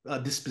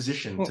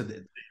disposition to the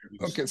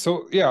interviews. Okay,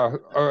 so yeah,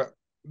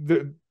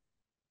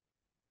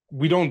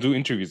 we don't do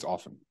interviews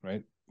often,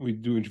 right? We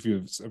do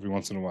interviews every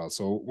once in a while.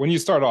 So when you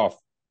start off,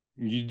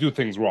 you do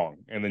things wrong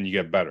and then you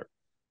get better.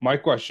 My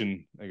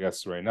question, I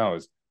guess, right now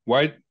is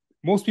why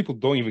most people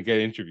don't even get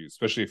interviews,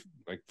 especially if,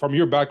 like, from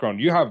your background,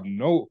 you have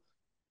no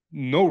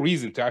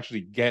reason to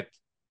actually get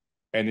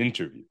an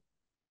interview.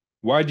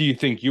 Why do you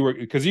think you were,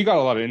 because you got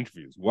a lot of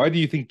interviews, why do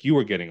you think you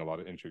were getting a lot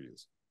of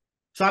interviews?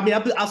 So, I mean,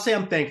 I'll say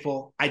I'm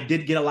thankful. I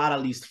did get a lot,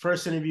 at least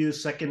first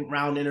interviews, second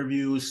round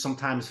interviews,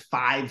 sometimes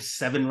 5,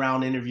 7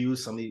 round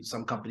interviews.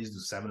 Some companies do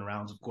 7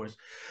 rounds, of course.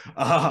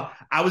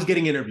 I was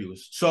getting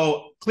interviews.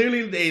 So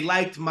clearly they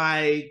liked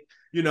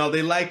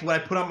they liked what I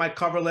put on my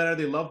cover letter.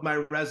 They loved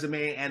my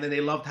resume. And then they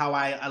loved how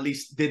I at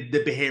least did the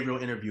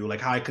behavioral interview,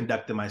 like how I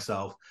conducted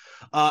myself.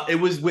 It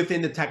was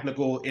within the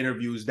technical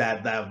interviews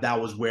that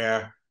was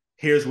where,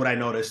 here's what I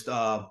noticed.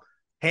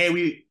 Hey,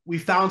 we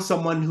found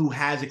someone who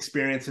has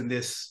experience in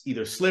this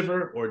either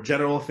sliver or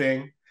general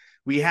thing.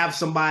 We have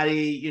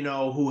somebody,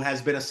 who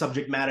has been a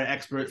subject matter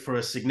expert for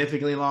a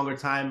significantly longer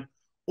time,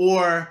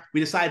 or we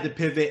decided to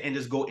pivot and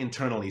just go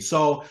internally.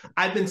 So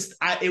I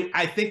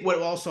think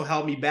what also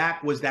held me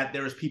back was that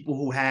there was people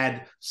who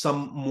had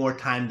some more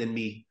time than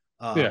me,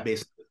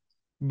 basically.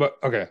 But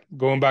okay,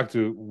 going back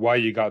to why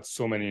you got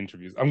so many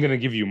interviews, I'm going to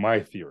give you my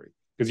theory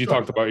because you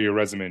talked about your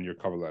resume and your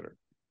cover letter.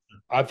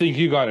 I think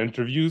you got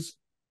interviews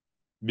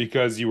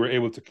because you were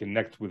able to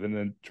connect with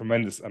a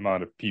tremendous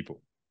amount of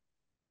people.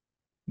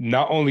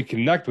 Not only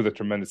connect with a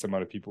tremendous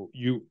amount of people,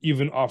 you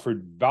even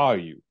offered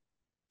value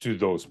to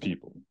those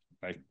people.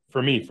 Like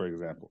for me, for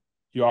example,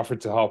 you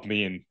offered to help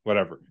me in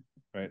whatever,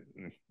 right?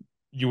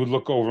 You would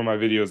look over my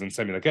videos and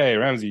send me like, hey,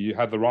 Ramsey, you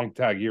had the wrong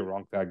tag here,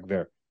 wrong tag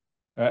there.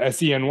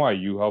 SENY,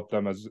 you helped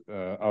them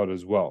out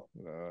as well,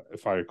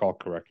 if I recall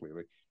correctly.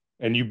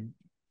 And you,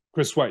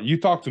 Chris White, you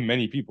talked to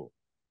many people,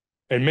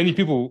 and many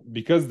people,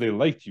 because they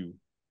liked you,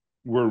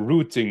 were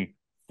rooting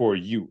for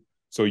you.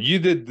 So you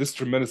did this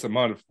tremendous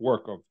amount of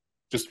work of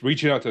just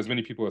reaching out to as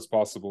many people as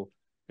possible.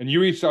 And you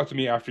reached out to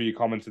me after you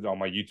commented on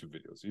my YouTube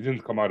videos. You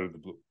didn't come out of the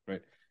blue,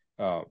 right?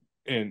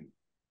 And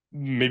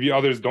maybe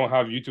others don't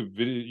have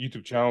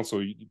YouTube channels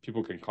so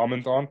people can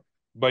comment on,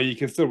 but you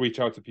can still reach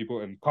out to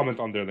people and comment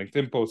on their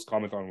LinkedIn posts,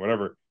 comment on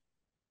whatever,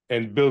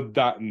 and build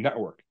that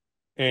network.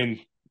 And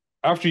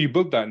after you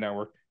build that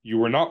network, you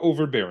were not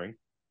overbearing.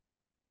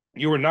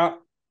 You were not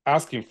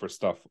asking for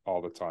stuff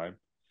all the time.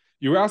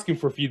 You were asking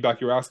for feedback.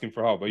 You were asking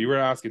for help, but you were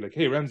asking like,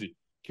 hey, Ramsey,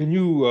 can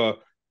you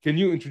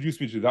introduce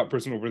me to that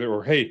person over there?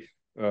 Or, hey,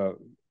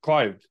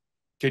 Clive,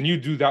 can you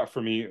do that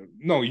for me?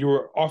 No, you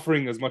were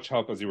offering as much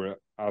help as you were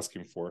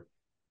asking for.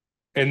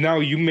 And now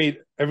you made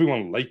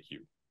everyone like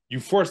you. You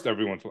forced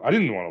everyone to. I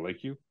didn't want to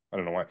like you. I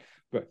don't know why,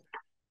 but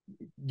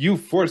you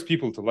forced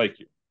people to like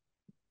you.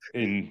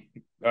 And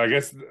I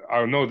guess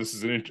I know this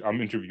is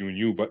I'm interviewing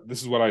you, but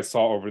this is what I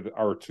saw over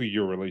our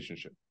 2-year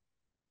relationship.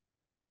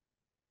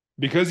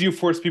 Because you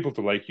forced people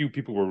to like you,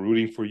 people were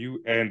rooting for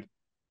you, and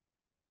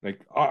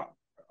like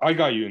I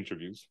got you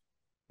interviews,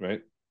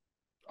 right?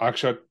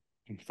 Akshat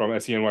from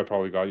SENY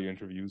probably got you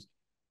interviews.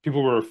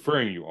 People were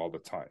referring you all the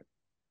time,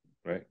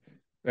 right?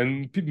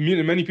 And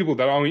many people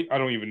that I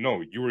don't even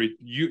know.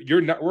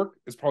 Your network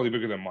is probably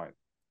bigger than mine,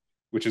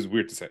 which is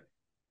weird to say.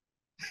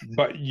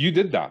 But you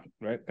did that,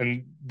 right?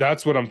 And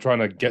that's what I'm trying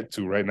to get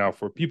to right now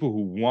for people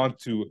who want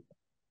to.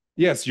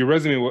 Yes, your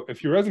resume.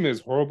 If your resume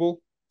is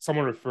horrible,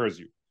 someone refers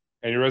you,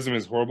 and your resume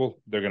is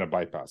horrible, they're gonna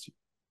bypass you,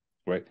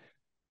 right?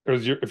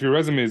 If your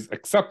resume is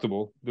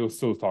acceptable, they'll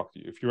still talk to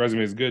you. If your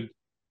resume is good,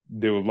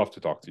 they would love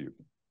to talk to you.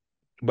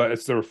 But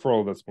it's the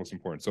referral that's most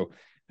important. So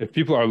if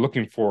people are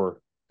looking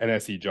for an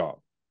SE job,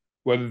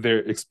 whether they're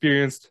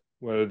experienced,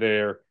 whether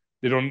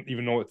they don't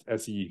even know what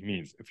SE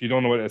means. If you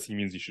don't know what SE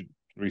means, you should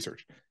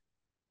research.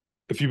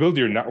 If you build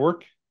your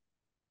network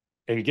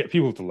and get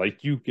people to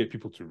like you, get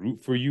people to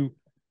root for you,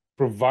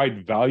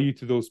 provide value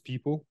to those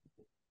people,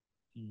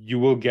 you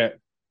will get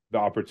the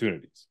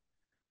opportunities.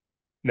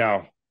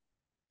 Now,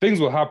 things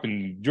will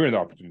happen during the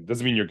opportunity.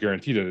 Doesn't mean you're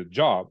guaranteed a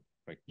job.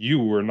 Like you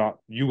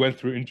went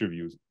through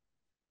interviews.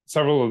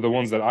 Several of the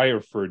ones that I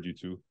referred you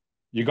to,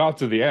 you got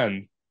to the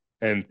end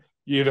and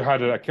you either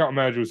had an account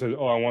manager who said,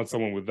 oh, I want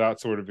someone with that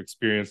sort of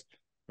experience,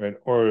 right?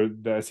 Or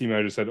the SE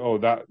manager said, oh,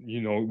 that,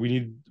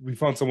 we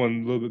found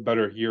someone a little bit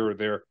better here or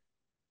there.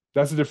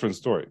 That's a different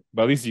story,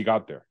 but at least you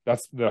got there.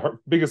 That's the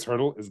biggest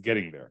hurdle, is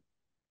getting there.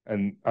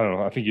 And I don't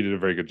know, I think you did a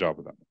very good job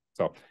with that.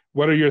 So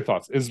what are your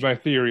thoughts? Is my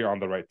theory on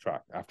the right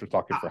track after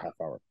talking for a half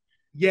hour?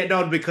 Yeah,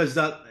 no, because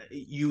I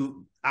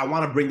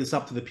want to bring this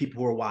up to the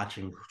people who are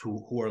watching,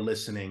 who are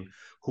listening,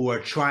 who are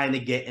trying to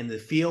get in the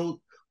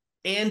field,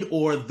 and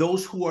or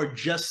those who are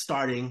just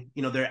starting,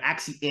 they're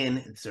actually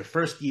it's their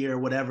first year or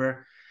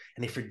whatever,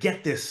 and they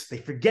forget this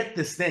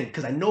thing.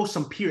 Because I know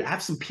I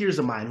have some peers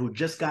of mine who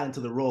just got into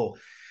the role,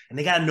 and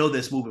they got to know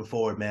this moving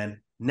forward,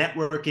 man.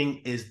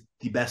 Networking is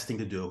the best thing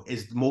to do.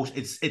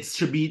 It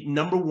should be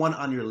number one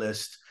on your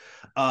list.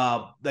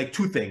 Like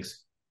two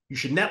things. You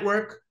should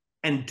network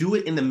and do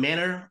it in the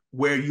manner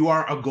where you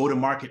are a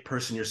go-to-market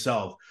person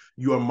yourself.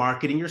 You are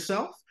marketing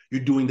yourself.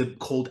 You're doing the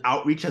cold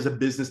outreach as a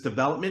business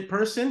development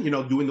person,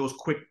 doing those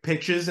quick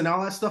pitches and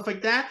all that stuff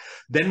like that.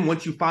 Then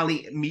once you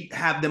finally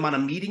have them on a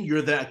meeting,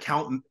 you're the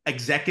account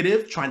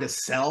executive trying to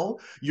sell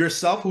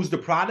yourself, who's the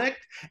product.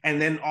 And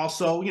then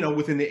also,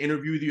 within the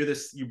interview,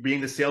 you're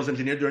being the sales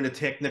engineer during the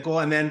technical.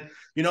 And then,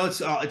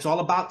 it's all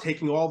about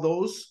taking all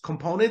those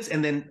components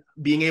and then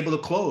being able to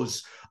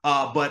close.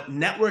 But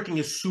networking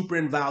is super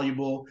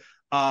invaluable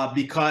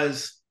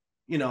because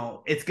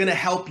it's going to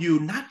help you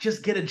not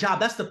just get a job.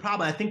 That's the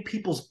problem. I think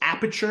people's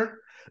aperture,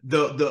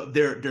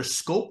 their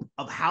scope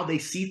of how they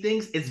see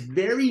things is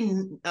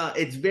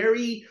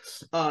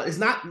it's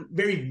not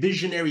very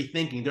visionary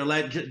thinking.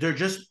 They're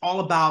just all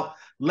about,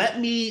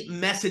 let me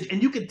message.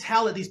 And you can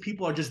tell that these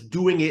people are just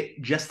doing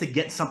it just to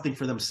get something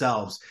for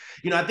themselves.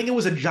 I think it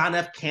was a John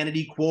F.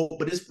 Kennedy quote,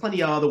 but there's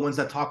plenty of other ones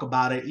that talk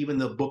about it, even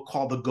the book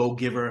called The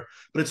Go-Giver.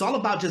 But it's all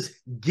about just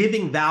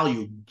giving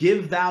value,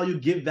 give value,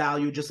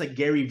 just like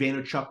Gary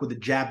Vaynerchuk with the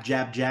jab,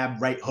 jab,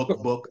 jab, right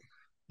hook book.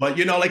 But,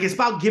 it's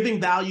about giving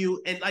value.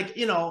 And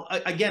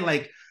again,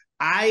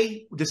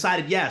 I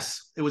decided,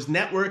 yes, it was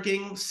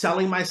networking,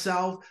 selling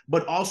myself,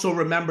 but also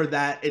remember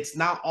that it's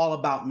not all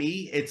about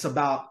me. It's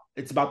about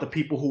the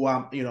people who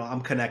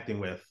I'm connecting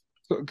with.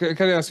 So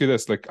can I ask you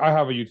this? Like, I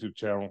have a YouTube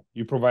channel.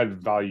 You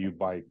provide value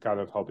by kind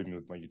of helping me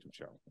with my YouTube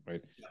channel,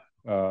 right?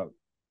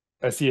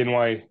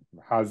 SENY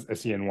has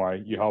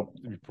SENY.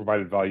 You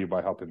provided value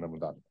by helping them with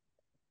that.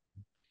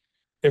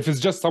 If it's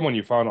just someone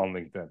you found on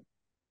LinkedIn,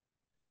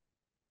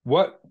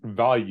 what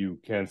value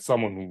can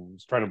someone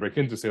who's trying to break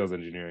into sales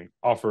engineering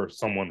offer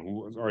someone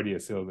who is already a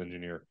sales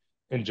engineer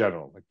in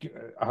general? Like,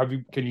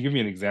 can you give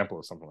me an example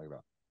of something like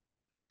that?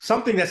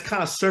 Something that's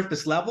kind of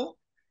surface level.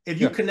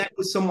 If you connect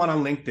with someone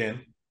on LinkedIn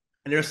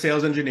and they're a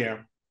sales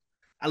engineer,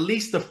 at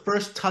least the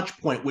first touch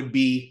point would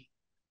be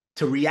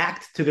to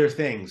react to their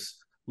things,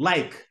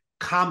 like,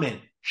 comment,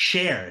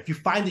 share. If you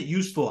find it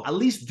useful, at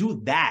least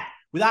do that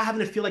without having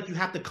to feel like you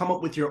have to come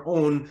up with your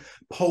own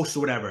post or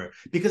whatever,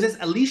 because it's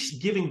at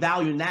least giving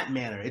value in that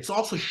manner. It's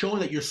also showing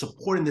that you're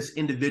supporting this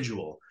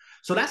individual.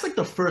 So that's like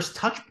the first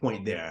touch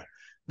point there.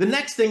 The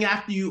next thing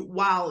after you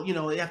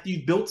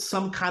built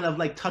some kind of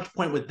like touch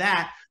point with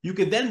that, you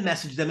could then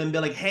message them and be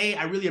like, hey,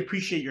 I really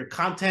appreciate your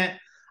content.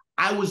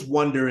 I was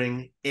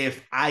wondering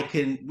if I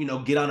can,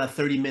 get on a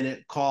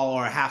 30-minute call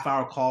or a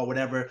half-hour call,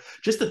 whatever,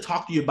 just to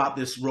talk to you about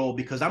this role,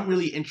 because I'm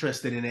really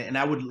interested in it and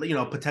I would,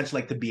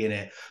 potentially like to be in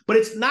it. But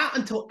it's not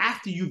until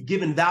after you've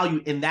given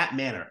value in that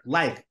manner,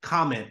 like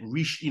comment,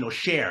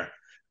 share.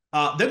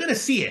 They're going to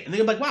see it and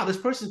they're like, wow, this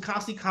person's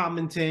constantly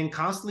commenting,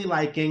 constantly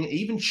liking,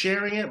 even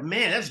sharing it.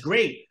 Man, that's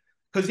great.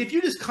 Because if you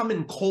just come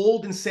in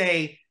cold and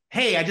say,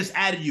 hey, I just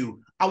added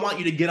you, I want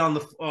you to get on the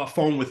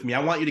phone with me. I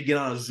want you to get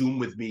on a Zoom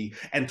with me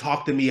and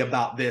talk to me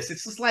about this.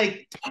 It's just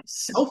like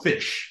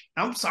selfish.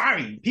 I'm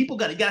sorry. People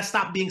got to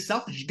stop being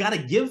selfish. You got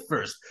to give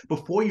first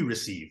before you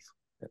receive.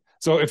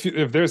 So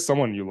if there's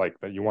someone you like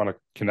that you want to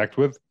connect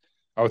with,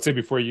 I would say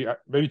before you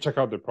maybe check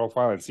out their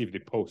profile and see if they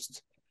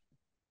post.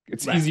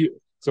 It's easy.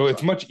 So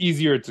it's much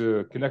easier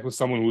to connect with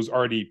someone who's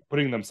already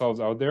putting themselves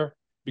out there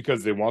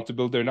because they want to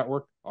build their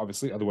network.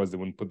 Obviously, otherwise they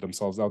wouldn't put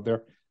themselves out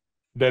there.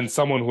 Than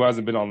someone who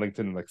hasn't been on LinkedIn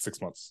in like 6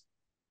 months.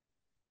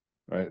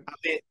 Right.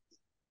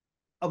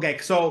 Okay,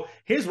 so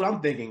here's what I'm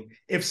thinking.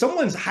 If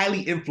someone's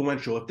highly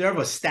influential, if they're of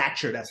a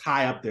stature that's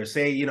high up there,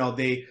 say, I don't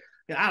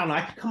know,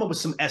 I could come up with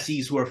some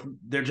SEs who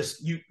they're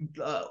just,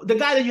 the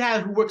guy that you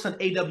have who works on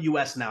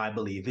AWS now, I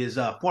believe, is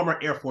a former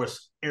Air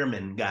Force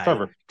airman guy.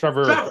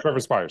 Trevor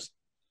Spires.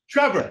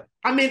 Trevor.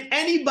 I mean,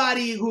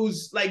 anybody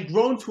who's like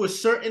grown to a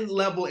certain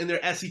level in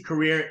their SE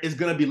career is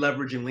going to be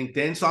leveraging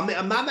LinkedIn. So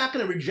I'm not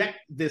going to reject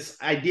this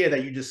idea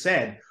that you just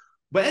said.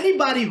 But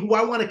anybody who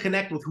I want to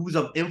connect with who's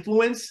of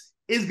influence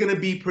is going to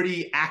be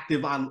pretty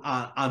active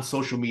on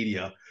social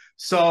media.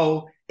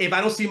 So if I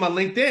don't see him on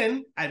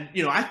LinkedIn,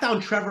 I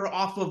found Trevor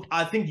off of,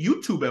 I think,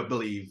 YouTube, I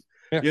believe.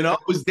 Yeah.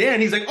 Was there,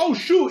 and he's like, oh,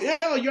 shoot,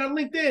 yeah, you're on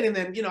LinkedIn. And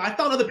then, I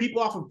found other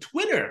people off of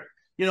Twitter,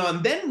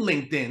 and then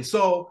LinkedIn.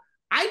 So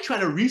I try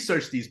to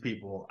research these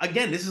people.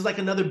 Again, this is like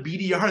another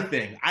BDR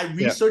thing. I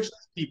research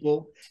these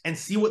people and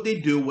see what they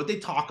do, what they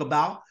talk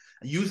about,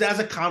 use that as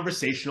a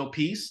conversational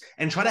piece,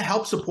 and try to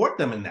help support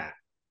them in that.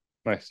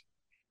 Nice.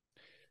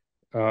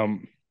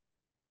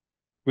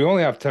 We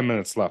only have 10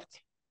 minutes left.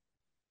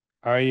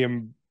 I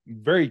am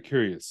very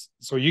curious.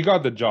 So you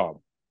got the job.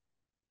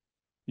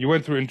 You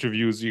went through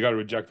interviews. You got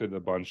rejected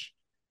a bunch.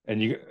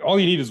 And all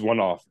you need is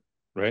one offer,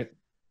 right?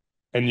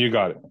 And you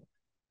got it.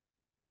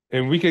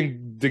 And we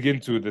can dig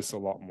into this a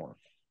lot more.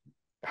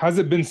 Has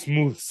it been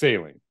smooth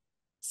sailing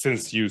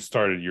since you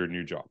started your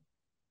new job?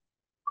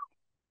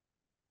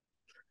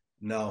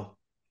 No.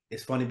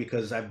 It's funny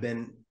because I've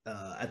been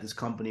at this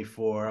company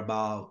for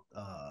about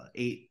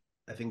 8,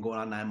 I think going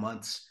on 9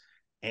 months.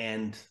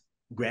 And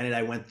granted,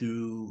 I went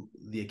through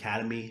the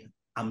academy.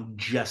 I'm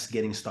just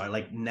getting started.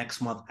 Like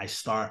next month, I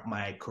start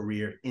my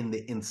career in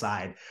the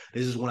inside.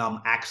 This is when I'm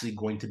actually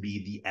going to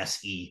be the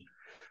SE.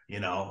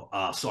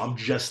 So I'm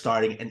just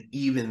starting. And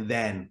even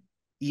then,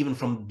 even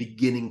from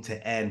beginning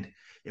to end,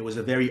 it was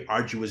a very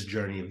arduous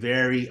journey.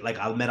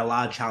 I met a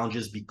lot of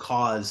challenges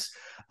because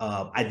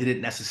I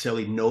didn't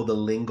necessarily know the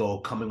lingo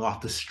coming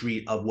off the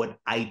street of what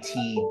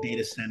IT,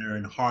 data center,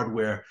 and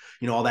hardware,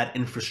 all that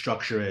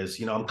infrastructure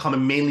is. I'm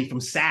coming mainly from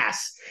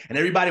SaaS. And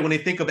everybody, when they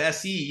think of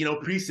SE,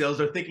 pre-sales,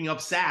 they're thinking of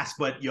SaaS.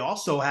 But you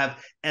also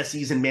have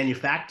SEs in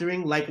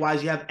manufacturing.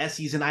 Likewise, you have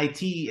SEs in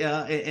IT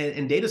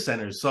and data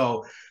centers.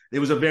 So it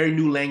was a very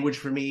new language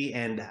for me,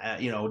 and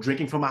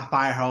drinking from my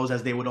fire hose,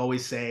 as they would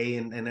always say,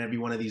 in every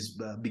one of these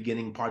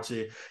beginning parts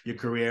of your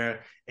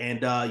career.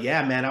 And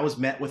yeah, man, I was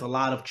met with a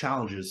lot of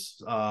challenges,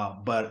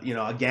 but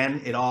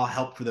again, it all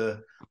helped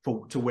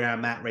to where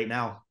I'm at right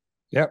now.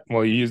 Yeah,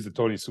 well, you used the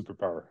Tony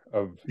superpower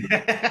of.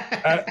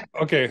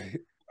 Okay,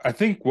 I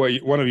think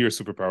one of your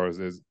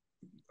superpowers is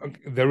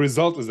the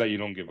result is that you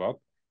don't give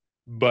up,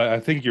 but I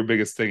think your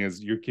biggest thing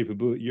is your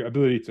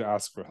ability to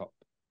ask for help,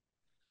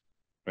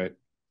 right?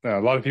 A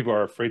lot of people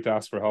are afraid to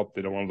ask for help.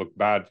 They don't want to look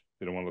bad.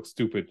 They don't want to look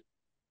stupid.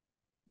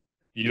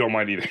 You don't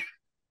mind either.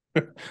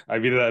 I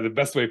mean that in the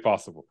best way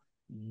possible.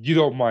 You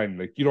don't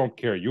mind, you don't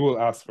care. You will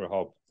ask for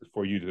help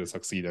for you to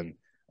succeed, and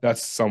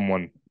that's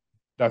something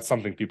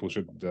people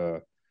should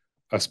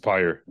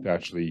aspire to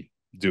actually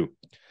do.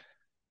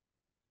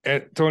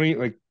 And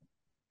Tony,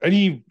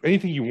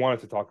 anything you wanted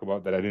to talk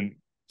about that I didn't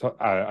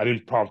I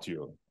didn't prompt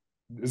you.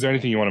 Is there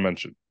anything you want to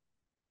mention?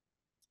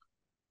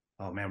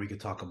 Oh man, we could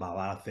talk about a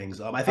lot of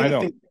things. I I think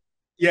know.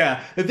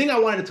 yeah, the thing I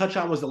wanted to touch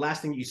on was the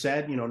last thing you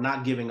said.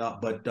 Not giving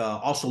up, but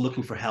also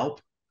looking for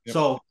help. Yep.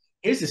 So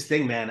here's this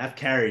thing, man. I've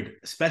carried,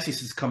 especially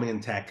since coming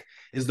in tech,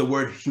 is the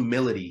word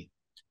humility.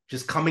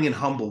 Just coming in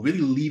humble,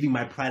 really leaving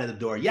my pride at the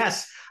door.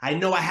 Yes, I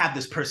know I have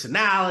this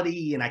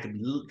personality, and I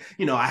can,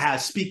 I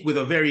have speak with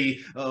a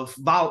very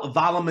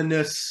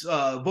voluminous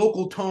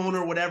vocal tone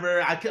or whatever.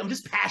 I'm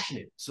just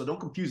passionate, so don't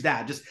confuse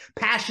that. Just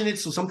passionate,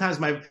 so sometimes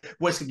my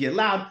voice can get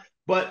loud.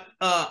 But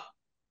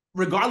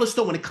regardless,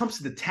 though, when it comes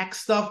to the tech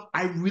stuff,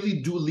 I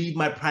really do leave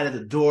my pride at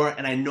the door,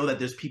 and I know that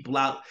there's people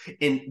out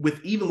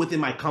even within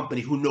my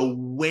company who know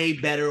way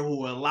better,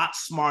 who are a lot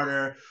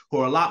smarter, who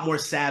are a lot more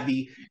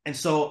savvy, and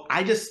so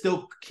I just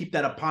still keep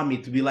that upon me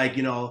to be like,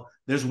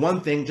 there's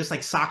one thing, just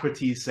like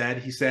Socrates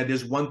said. He said,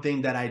 "There's one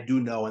thing that I do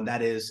know, and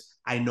that is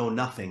I know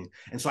nothing."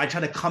 And so I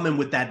try to come in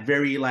with that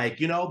very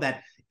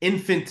that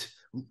infant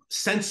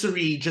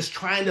sensory, just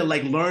trying to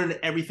learn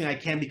everything I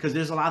can, because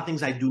there's a lot of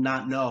things I do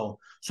not know.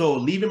 So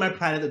leaving my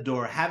pride at the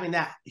door, having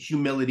that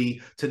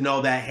humility to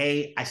know that,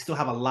 hey, I still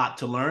have a lot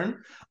to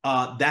learn.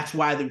 That's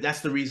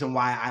the reason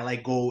why I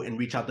go and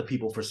reach out to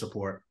people for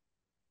support.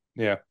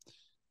 Yeah.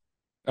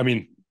 I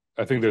mean,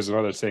 I think there's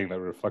another saying that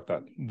reflect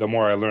that. The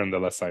more I learn, the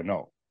less I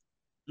know.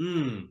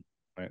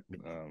 Right.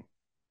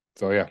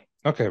 So yeah.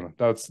 Okay, man.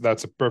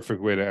 That's a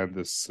perfect way to end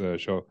this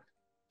show.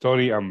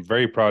 Tony, I'm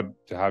very proud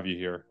to have you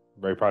here.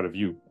 Very proud of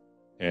you.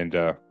 And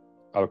I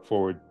look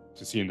forward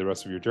to seeing the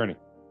rest of your journey.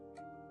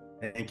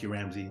 Thank you,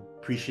 Ramsey.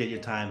 Appreciate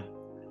your time.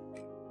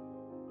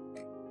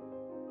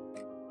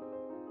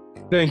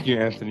 Thank you,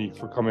 Anthony,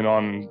 for coming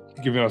on and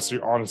giving us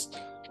your honest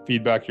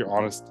feedback, your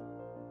honest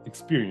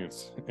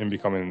experience in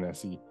becoming an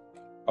SE.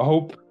 I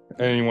hope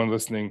anyone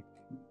listening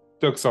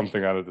took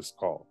something out of this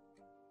call.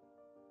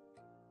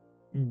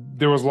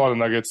 There was a lot of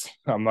nuggets.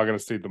 I'm not going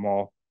to state them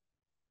all.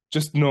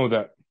 Just know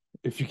that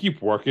if you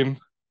keep working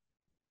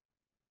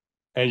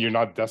and you're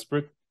not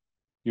desperate,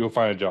 you'll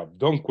find a job.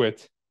 Don't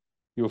quit.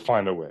 You'll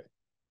find a way.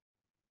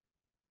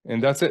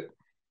 And that's it.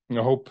 I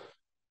hope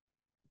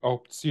to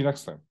see you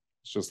next time.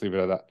 Let's just leave it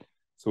at that.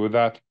 So with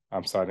that,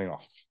 I'm signing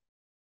off.